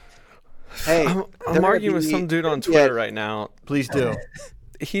hey, I'm arguing with some dude on Twitter right now. Please do.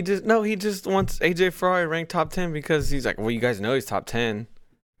 He just wants AJ Ferrari ranked top 10 because he's like, well, you guys know he's top 10.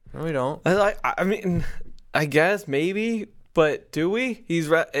 No, we don't. I mean, I guess maybe, but do we? He's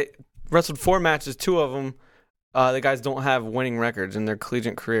wrestled 4 matches. 2 of them, the guys don't have winning records in their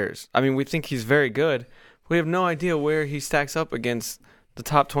collegiate careers. I mean, we think he's very good. We have no idea where he stacks up against the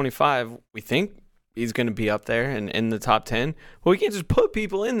top 25. We think he's going to be up there and in the top 10. Well, we can't just put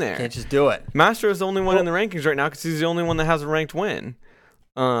people in there. Can't just do it. Mastro is the only one in the rankings right now because he's the only one that has a ranked win.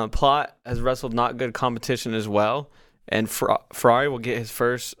 Plot has wrestled not good competition as well. And Ferrari will get his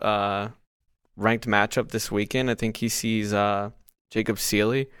first ranked matchup this weekend. I think he sees Jacob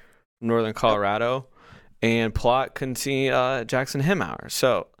Seeley from Northern Colorado. And Plot can see Jackson Himauer.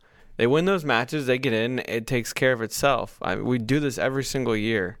 So they win those matches. They get in. It takes care of itself. We do this every single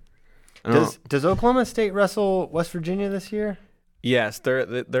year. Does Oklahoma State wrestle West Virginia this year? Yes,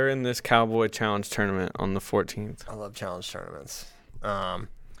 they're in this Cowboy Challenge tournament on the 14th. I love challenge tournaments. That'll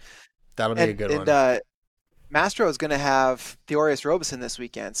be a good one. And Mastro is going to have Theorius Robeson this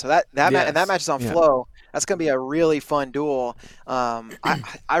weekend, so that match is on Flow. That's going to be a really fun duel.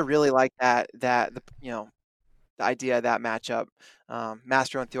 I really like the idea of that matchup.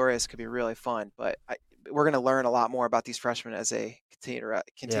 Mastro and Theorius could be really fun, but we're going to learn a lot more about these freshmen as they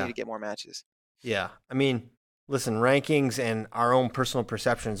continue to get more matches. Yeah, I mean, listen, rankings and our own personal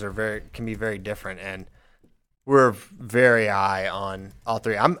perceptions can be very different, and we're very high on all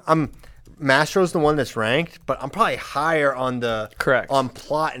 3. I'm Mastro's the one that's ranked, but I'm probably higher on on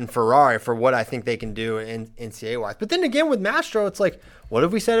Plot and Ferrari for what I think they can do in NCAA wise. But then again, with Mastro, it's like, what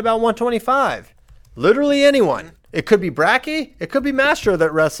have we said about 125? Literally anyone. It could be Brackey. It could be Mastro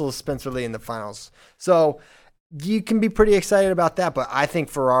that wrestles Spencer Lee in the finals. So you can be pretty excited about that. But I think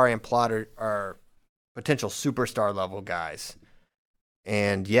Ferrari and Plot are potential superstar level guys.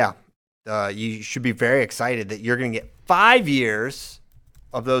 And yeah, you should be very excited that you're going to get 5 years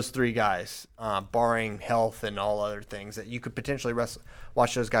of those 3 guys, barring health and all other things, that you could potentially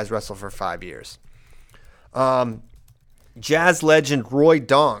watch those guys wrestle for 5 years. Jazz legend Roy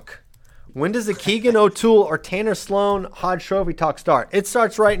Donk. When does the Keegan O'Toole or Tanner Sloan Hodge Trophy talk start? It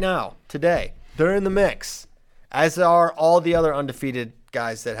starts right now, today. They're in the mix, as are all the other undefeated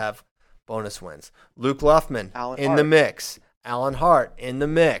guys that have bonus wins. Luke Luffman the mix. Alan Hart in the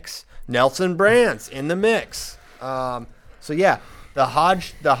mix. Nelson Brands in the mix. So yeah, the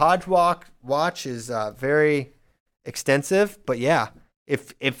Hodge watch is very extensive, but yeah,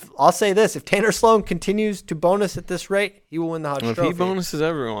 if I'll say this, if Tanner Sloan continues to bonus at this rate, he will win the Hodge Trophy. He bonuses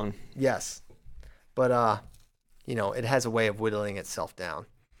everyone. Yes, but it has a way of whittling itself down.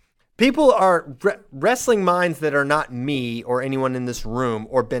 People are wrestling minds that are not me or anyone in this room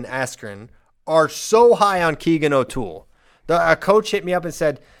or Ben Askren are so high on Keegan O'Toole. A coach hit me up and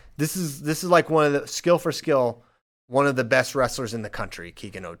said, "This is like one of the skill for skill." One of the best wrestlers in the country,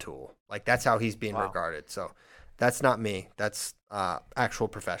 Keegan O'Toole. Like, that's how he's being regarded. So that's not me. That's actual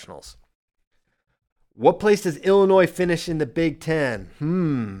professionals. What place does Illinois finish in the Big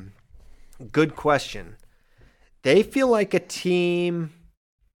Ten? Good question. They feel like a team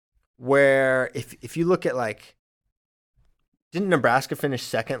where if you look at, like, didn't Nebraska finish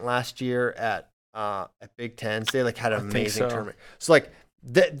second last year at Big Ten? So they had an amazing tournament. So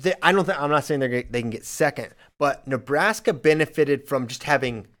I'm not saying they can get second, but Nebraska benefited from just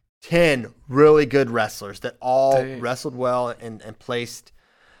having 10 really good wrestlers that all wrestled well and placed.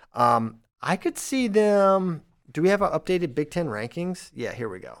 I could see them. Do we have an updated Big Ten rankings? Yeah, here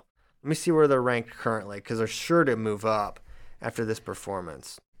we go. Let me see where they're ranked currently, because they're sure to move up after this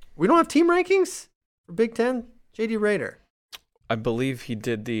performance. We don't have team rankings for Big Ten? JD Rader. I believe he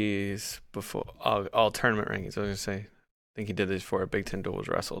did these before all tournament rankings. I was going to say. I think he did this for a Big Ten duel was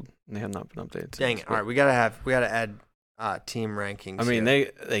wrestled, and they have not been updated. Dang it! All right, we gotta add team rankings. I mean,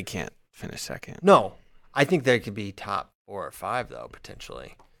 they can't finish second. No, I think they could be top 4 or 5 though,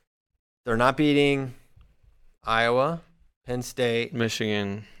 potentially. They're not beating Iowa, Penn State,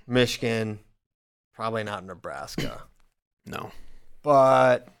 Michigan, probably not Nebraska. No,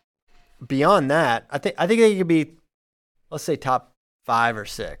 but beyond that, I think they could be, let's say, top 5 or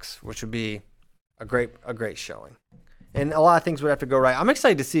 6, which would be a great showing. And a lot of things would have to go right. I'm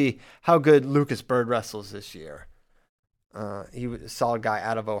excited to see how good Lucas Bird wrestles this year. He was a solid guy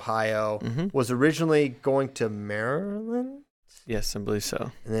out of Ohio. Mm-hmm. Was originally going to Maryland. Yes, I believe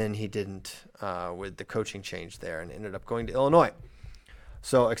so. And then he didn't with the coaching change there and ended up going to Illinois.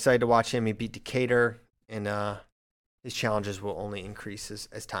 So excited to watch him. He beat Decatur, and his challenges will only increase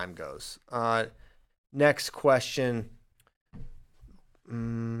as time goes. Next question.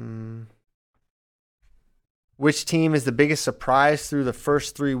 Which team is the biggest surprise through the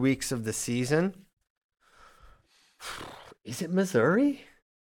first 3 weeks of the season? Is it Missouri?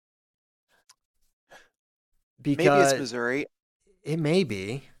 Maybe it's Missouri. It may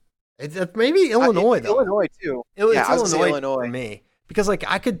be. It's maybe Illinois, though. Illinois, too. It's Illinois for me. Because, like,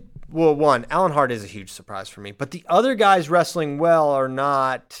 one, Alan Hart is a huge surprise for me. But the other guys wrestling well are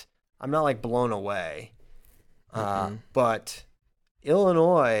not – I'm not, like, blown away. But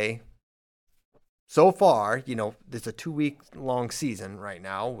Illinois, so far, it's a 2-week-long season right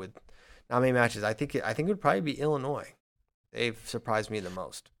now with not many matches. I think it would probably be Illinois. They've surprised me the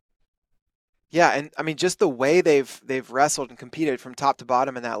most. Yeah, and I mean, just the way they've wrestled and competed from top to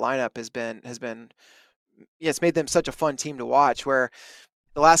bottom in that lineup has been it's made them such a fun team to watch. Where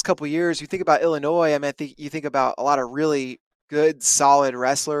the last couple of years, you think about Illinois, I mean, you think about a lot of really good, solid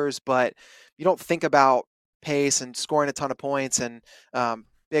wrestlers, but you don't think about pace and scoring a ton of points and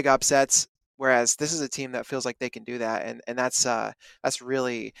big upsets. Whereas this is a team that feels like they can do that, and that's a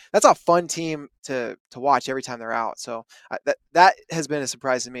fun team to watch every time they're out. So that has been a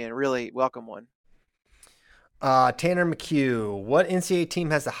surprise to me and really welcome one. Tanner McHugh, what NCAA team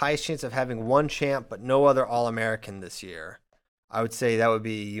has the highest chance of having one champ but no other All-American this year? I would say that would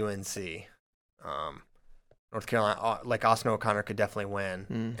be UNC. North Carolina, like Austin O'Connor, could definitely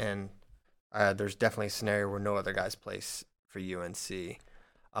win, and there's definitely a scenario where no other guys place for UNC.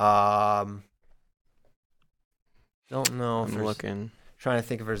 Don't know. I'm looking. Trying to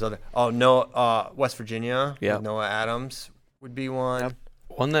think if there's other. Oh, no. West Virginia. Yeah. Noah Adams would be one. Yep.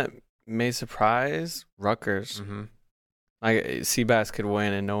 One that may surprise Rutgers. Mm-hmm. Seabass could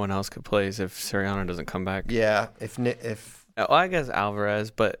win and no one else could place if Soriano doesn't come back. Yeah. Well, I guess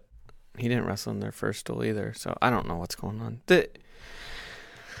Alvarez, but he didn't wrestle in their first duel either. So I don't know what's going on. It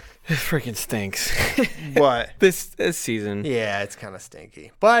freaking stinks. What? This season. Yeah, it's kind of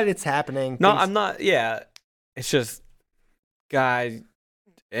stinky, but it's happening. No, I'm not. Yeah. It's just guys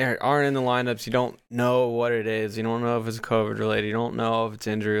aren't in the lineups. You don't know what it is. You don't know if it's COVID related. You don't know if it's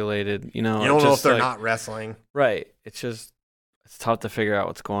injury related. You don't know if they're not wrestling. Right. It's tough to figure out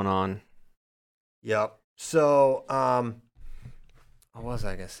what's going on. Yep. So, what was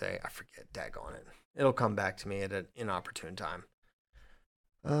I gonna say? I forget. Daggone it. It'll come back to me at an inopportune time.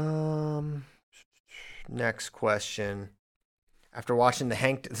 Next question. After watching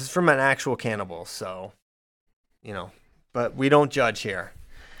this is from an actual cannibal, so. But we don't judge here.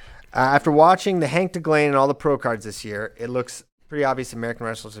 After watching the Hank DeGlane and all the pro cards this year, it looks pretty obvious American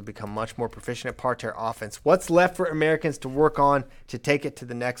wrestlers have become much more proficient at parterre offense. What's left for Americans to work on to take it to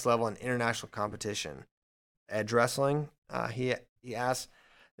the next level in international competition? Edge wrestling, he asks.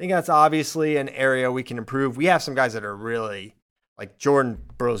 I think that's obviously an area we can improve. We have some guys that are really, like Jordan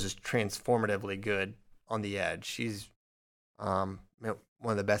Burroughs is transformatively good on the edge. She's one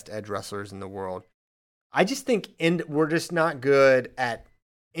of the best edge wrestlers in the world. I just think we're just not good at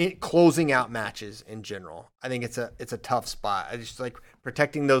closing out matches in general. I think it's a tough spot. I just like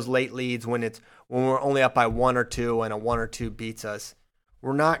protecting those late leads when we're only up by 1 or 2 and a 1 or 2 beats us.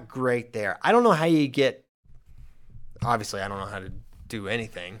 We're not great there. I don't know how you get. Obviously, I don't know how to do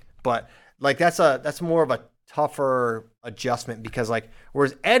anything, but like that's more of a tougher adjustment because like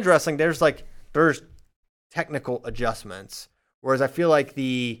whereas edge wrestling there's technical adjustments, whereas I feel like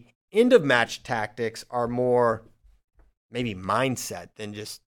the end of match tactics are more maybe mindset than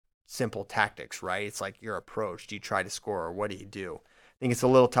just simple tactics, right? It's like your approach. Do you try to score or what do you do? I think it's a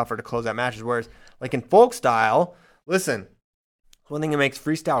little tougher to close out matches. Whereas like in folk style, listen, one thing that makes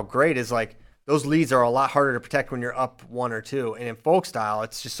freestyle great is like those leads are a lot harder to protect when you're up 1 or 2. And in folk style,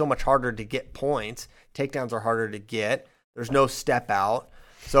 it's just so much harder to get points. Takedowns are harder to get. There's no step out.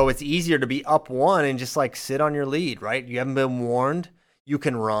 So it's easier to be up 1 and just like sit on your lead, right? You haven't been warned. You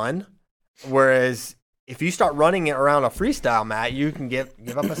can run. Whereas if you start running it around a freestyle mat, you can give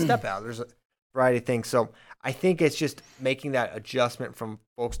up a step out. There's a variety of things. So I think it's just making that adjustment from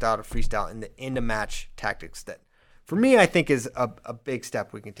folk style to freestyle in the end of match tactics that, for me, I think is a big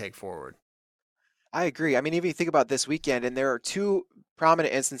step we can take forward. I agree. I mean, even you think about this weekend, and there are 2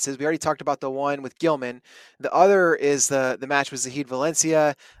 prominent instances. We already talked about the one with Gilman. The other is the match with Zahid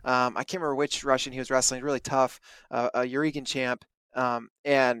Valencia. I can't remember which Russian he was wrestling. Really tough, a Eureka champ.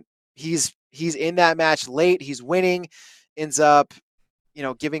 And he's in that match late. He's winning, ends up,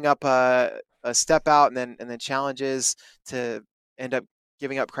 giving up a step out, and then challenges to end up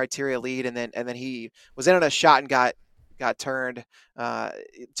giving up criteria lead, and then he was in on a shot and got turned,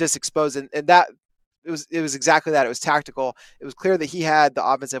 just exposed, and that. It was exactly that. It was tactical. It was clear that he had the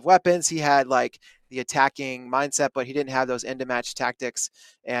offensive weapons. He had like the attacking mindset, but he didn't have those end of match tactics.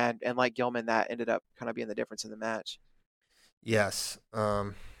 And like Gilman, that ended up kind of being the difference in the match. Yes.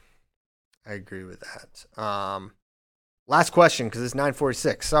 I agree with that. Last question, because it's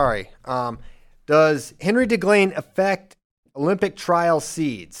 9:46. Sorry. Does Henry DeGlane affect Olympic trial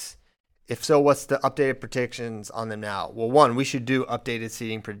seeds? If so, what's the updated predictions on them now? Well, one, we should do updated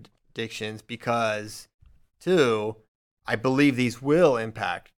seeding predictions because, two, I believe these will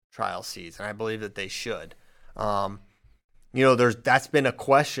impact trial seeds, and I believe that they should. That's been a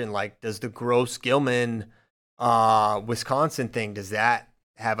question, like, does the Gross-Gilman Wisconsin thing, does that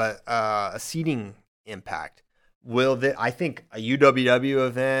have a seeding impact? I think a UWW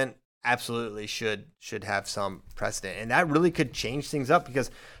event absolutely should have some precedent, and that really could change things up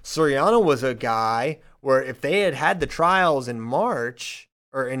because Soriano was a guy where if they had the trials in March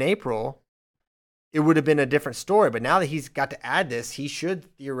or in April, it would have been a different story. But now that he's got to add this, he should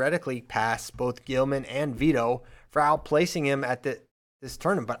theoretically pass both Gilman and Vito for outplacing him at this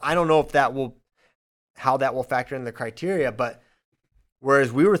tournament. But I don't know if how that will factor in the criteria. But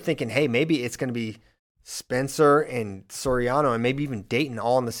whereas we were thinking, hey, maybe it's going to be Spencer and Soriano and maybe even Dayton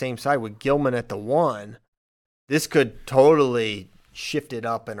all on the same side with Gilman at the 1, this could totally shift it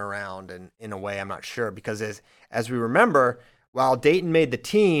up and around and in a way I'm not sure, because as we remember, while Dayton made the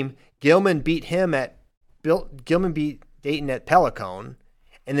team, Gilman beat Dayton at Pelicone,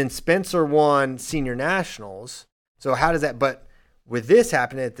 and then Spencer won Senior Nationals. So how does that? But with this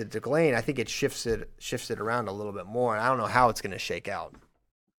happening at the DeGlane, I think it shifts it around a little bit more, and I don't know how it's going to shake out.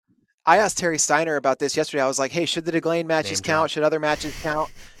 I asked Terry Steiner about this yesterday. I was like, hey, should the DeGlane matches count? Should other matches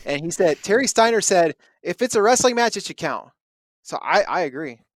count? And he said, Terry Steiner said, if it's a wrestling match, it should count. So I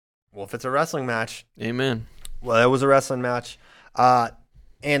agree. Well, if it's a wrestling match. Amen. Well, it was a wrestling match.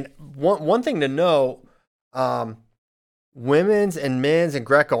 And one thing to know, women's and men's and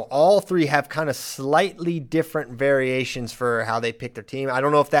Greco, all three have kind of slightly different variations for how they pick their team. I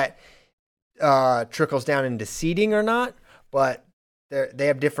don't know if that trickles down into seeding or not, but they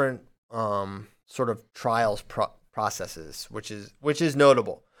have different sort of trials processes, which is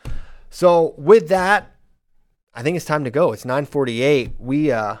notable. So with that, I think it's time to go. It's 9:48.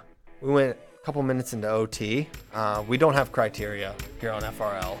 We went a couple minutes into OT. We don't have criteria here on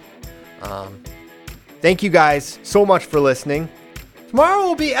FRL. Thank you guys so much for listening. Tomorrow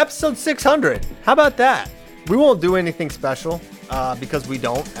will be episode 600. How about that? We won't do anything special because we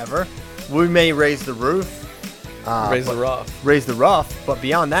don't ever. We may raise the roof. Raise the rough. But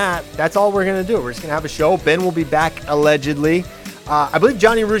beyond that, that's all we're going to do. We're just going to have a show. Ben will be back allegedly. I believe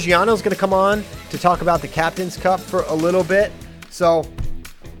Johnny Ruggiano is going to come on to talk about the Captain's Cup for a little bit. So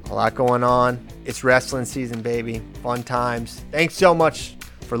a lot going on. It's wrestling season, baby. Fun times. Thanks so much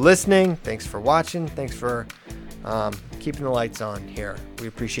for listening. Thanks for watching. Thanks for keeping the lights on here. We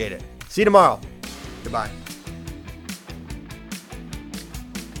appreciate it. See you tomorrow. Goodbye.